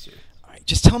last semester. All right,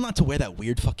 just tell him not to wear that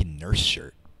weird fucking nurse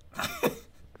shirt.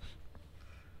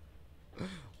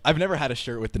 I've never had a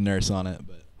shirt with the nurse on it,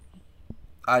 but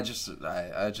I just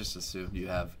assumed you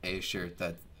have a shirt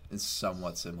that is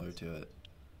somewhat similar to it.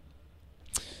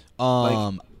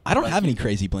 I don't have any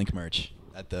crazy Blink merch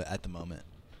at the moment.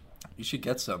 You should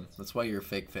get some. That's why you're a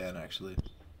fake fan, actually.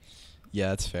 Yeah,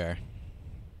 that's fair.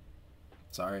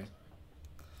 Sorry.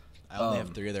 I only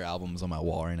have 3 of their albums on my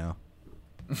wall right now.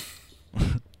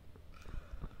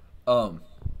 All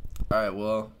right,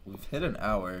 well, we've hit an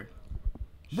hour.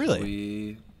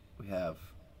 Really?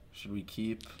 Should we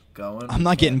keep going? I'm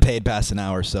not getting paid past an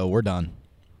hour, so we're done.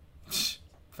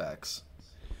 Facts.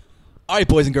 All right,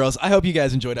 boys and girls. I hope you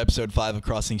guys enjoyed episode 5 of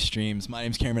Crossing Streams. My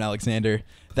name's Cameron Alexander.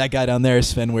 That guy down there is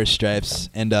Sven Wears Stripes.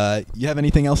 And you have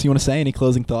anything else you want to say? Any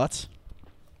closing thoughts?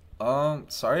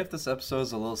 Sorry if this episode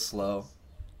is a little slow.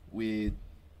 We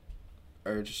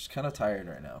are just kind of tired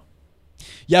right now.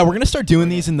 Yeah, we're gonna start doing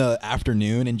these in the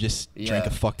afternoon and just drink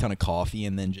a fuck ton of coffee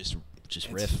and then just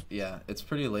riff. Yeah, it's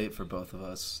pretty late for both of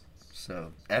us,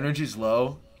 so energy's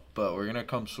low. But we're gonna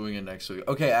come swinging next week.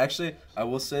 Okay, actually, I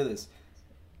will say this.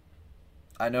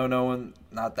 I know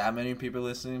not that many people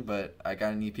listening, but I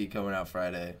got an EP coming out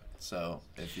Friday. So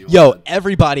if you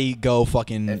everybody go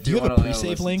fucking. Do you have a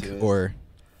pre-save link or?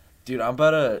 Dude, I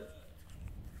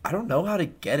don't know how to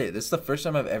get it. This is the first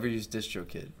time I've ever used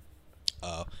DistroKid.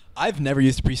 I've never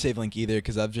used a pre-save link either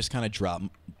because I've just kind of dropped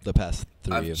the past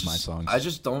 3 of my songs. I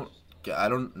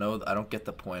don't know. I don't get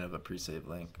the point of a pre-save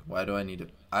link. Why do I need it?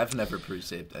 I've never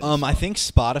pre-saved any I think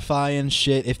Spotify and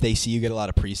shit, if they see you get a lot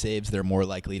of pre-saves, they're more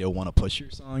likely to want to push your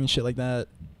song and shit like that.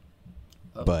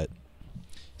 But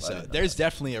so there's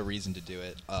definitely a reason to do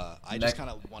it. I just kind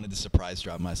of wanted to surprise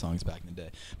drop my songs back in the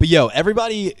day. But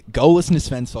everybody go listen to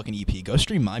Sven's fucking EP. Go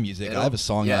stream my music. I have a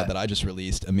song out that I just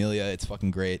released, Amelia. It's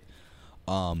fucking great.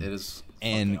 It is.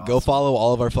 And go follow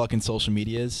all of our fucking social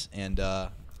medias. And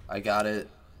I got it.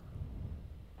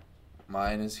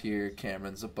 Mine is here.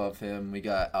 Cameron's above him. We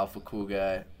got Alpha Cool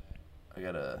Guy. I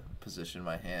gotta position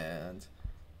my hand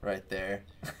right there.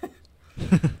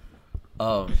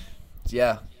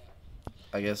 Yeah.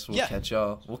 I guess we'll catch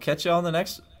y'all. We'll catch y'all in the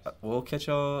next. We'll catch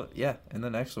y'all. Yeah, in the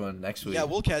next one next week. Yeah,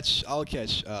 I'll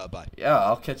catch. Bye. Yeah,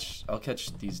 I'll catch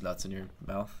these nuts in your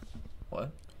mouth.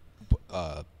 What?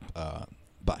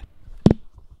 Bye.